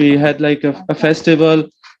 people, but we had like a festival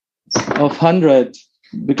of 100,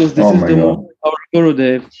 because this is the mood of our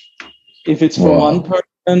Gurudev. If it's for one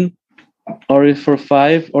person, or if for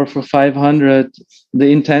 5 or for 500, the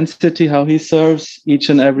intensity, how he serves each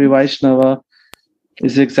and every Vaishnava,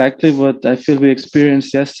 is exactly what I feel we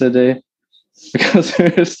experienced yesterday, because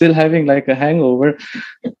we're still having like a hangover.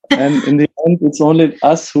 And in the end, it's only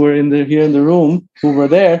us who were here in the room who were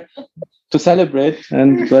there to celebrate.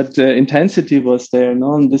 But the intensity was there,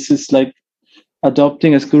 no? And this is like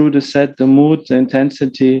adopting, as Guru just said, the mood, the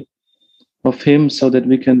intensity of him, so that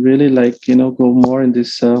we can really go more in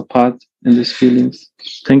this path, in these feelings.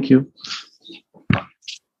 Thank you.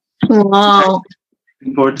 Wow.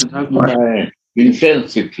 Important.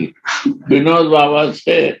 Intensity. Baba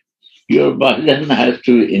said, your bhajan has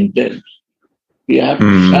to be intense. You have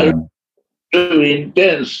to be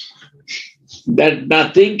intense that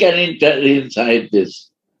nothing can enter inside this.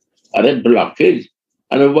 Are a blockage.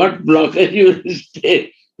 And what blockage you will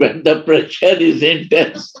stay when the pressure is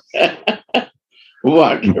intense?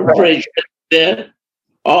 Water pressure there,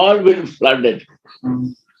 all will flood it.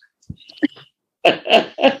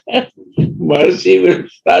 Mercy will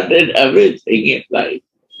flood it, everything in life.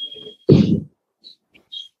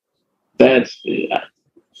 That's the life.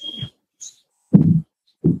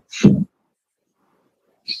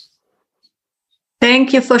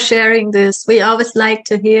 Thank you for sharing this. We always like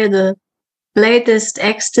to hear the latest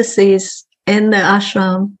ecstasies in the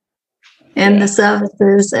ashram and the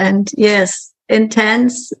services. And yes,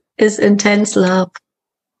 intense is intense love.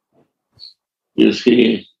 You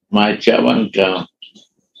see, my Chavanka,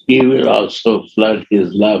 he will also flood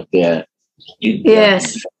his love there.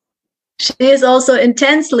 Yes. She is also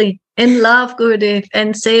intensely in love, Gurudev,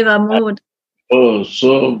 and seva mood. Oh,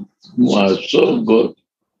 so good.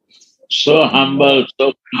 So humble,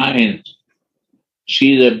 so kind.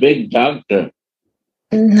 She's a big doctor.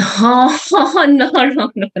 No.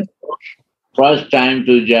 First time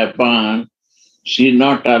to Japan, she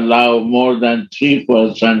not allow more than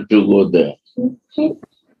 3% to go there.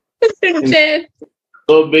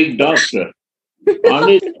 So big doctor.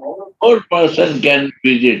 Only 4% can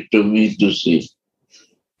visit to me to see.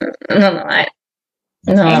 No.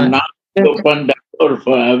 And now she open the door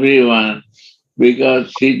for everyone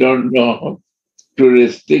because she don't know to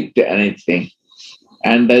restrict anything.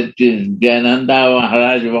 And that Jananda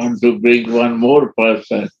Maharaj want to bring one more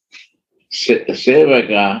person,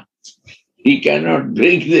 Sevaka. He cannot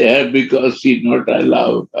bring there because she's not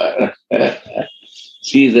allowed.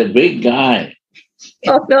 She's a big guy.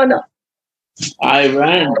 Oh, no. I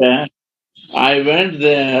went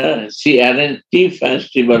there, she arranged tea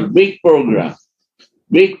festival, big program,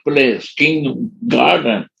 big place, King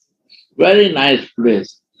Garden, very nice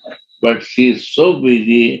place. But she's so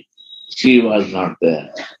busy, she was not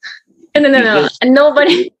there. No.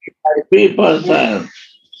 Nobody. Person.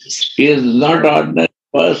 She is not ordinary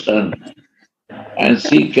person. And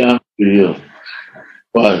she comes to you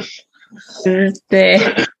first. She's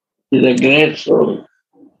a great soul.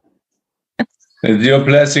 It's your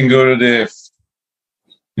blessing, Gurudev.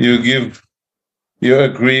 You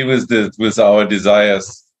agree with our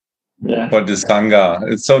desires for the Sangha.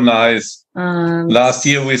 It's so nice. Last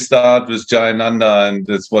year we started with Jayananda, and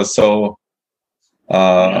this was so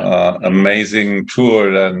amazing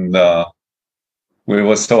tour, and we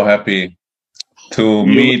were so happy to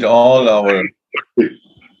meet all of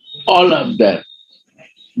them.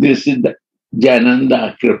 This is the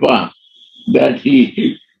Jayananda Kripa that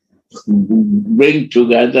he bring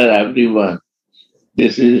together everyone.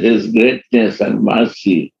 This is his greatness and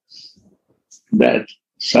mercy that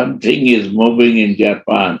something is moving in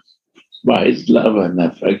Japan by his love and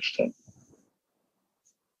affection.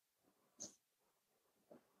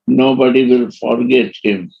 Nobody will forget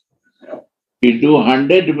him. He do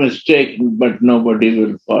 100 mistakes, but nobody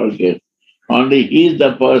will forget. Only he is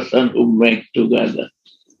the person who make together.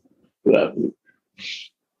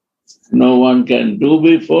 No one can do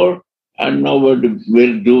before, and nobody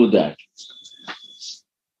will do that.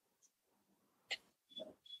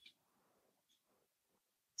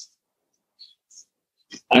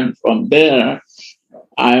 And from there,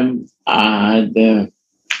 the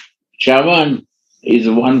Chavan is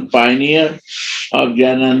one pioneer of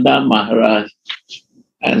Jananda Maharaj,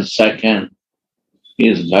 and second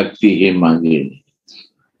is Bhakti Himagiri.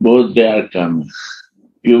 Both they are coming.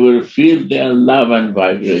 You will feel their love and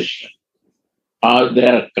vibration, or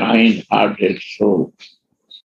their kind-hearted soul.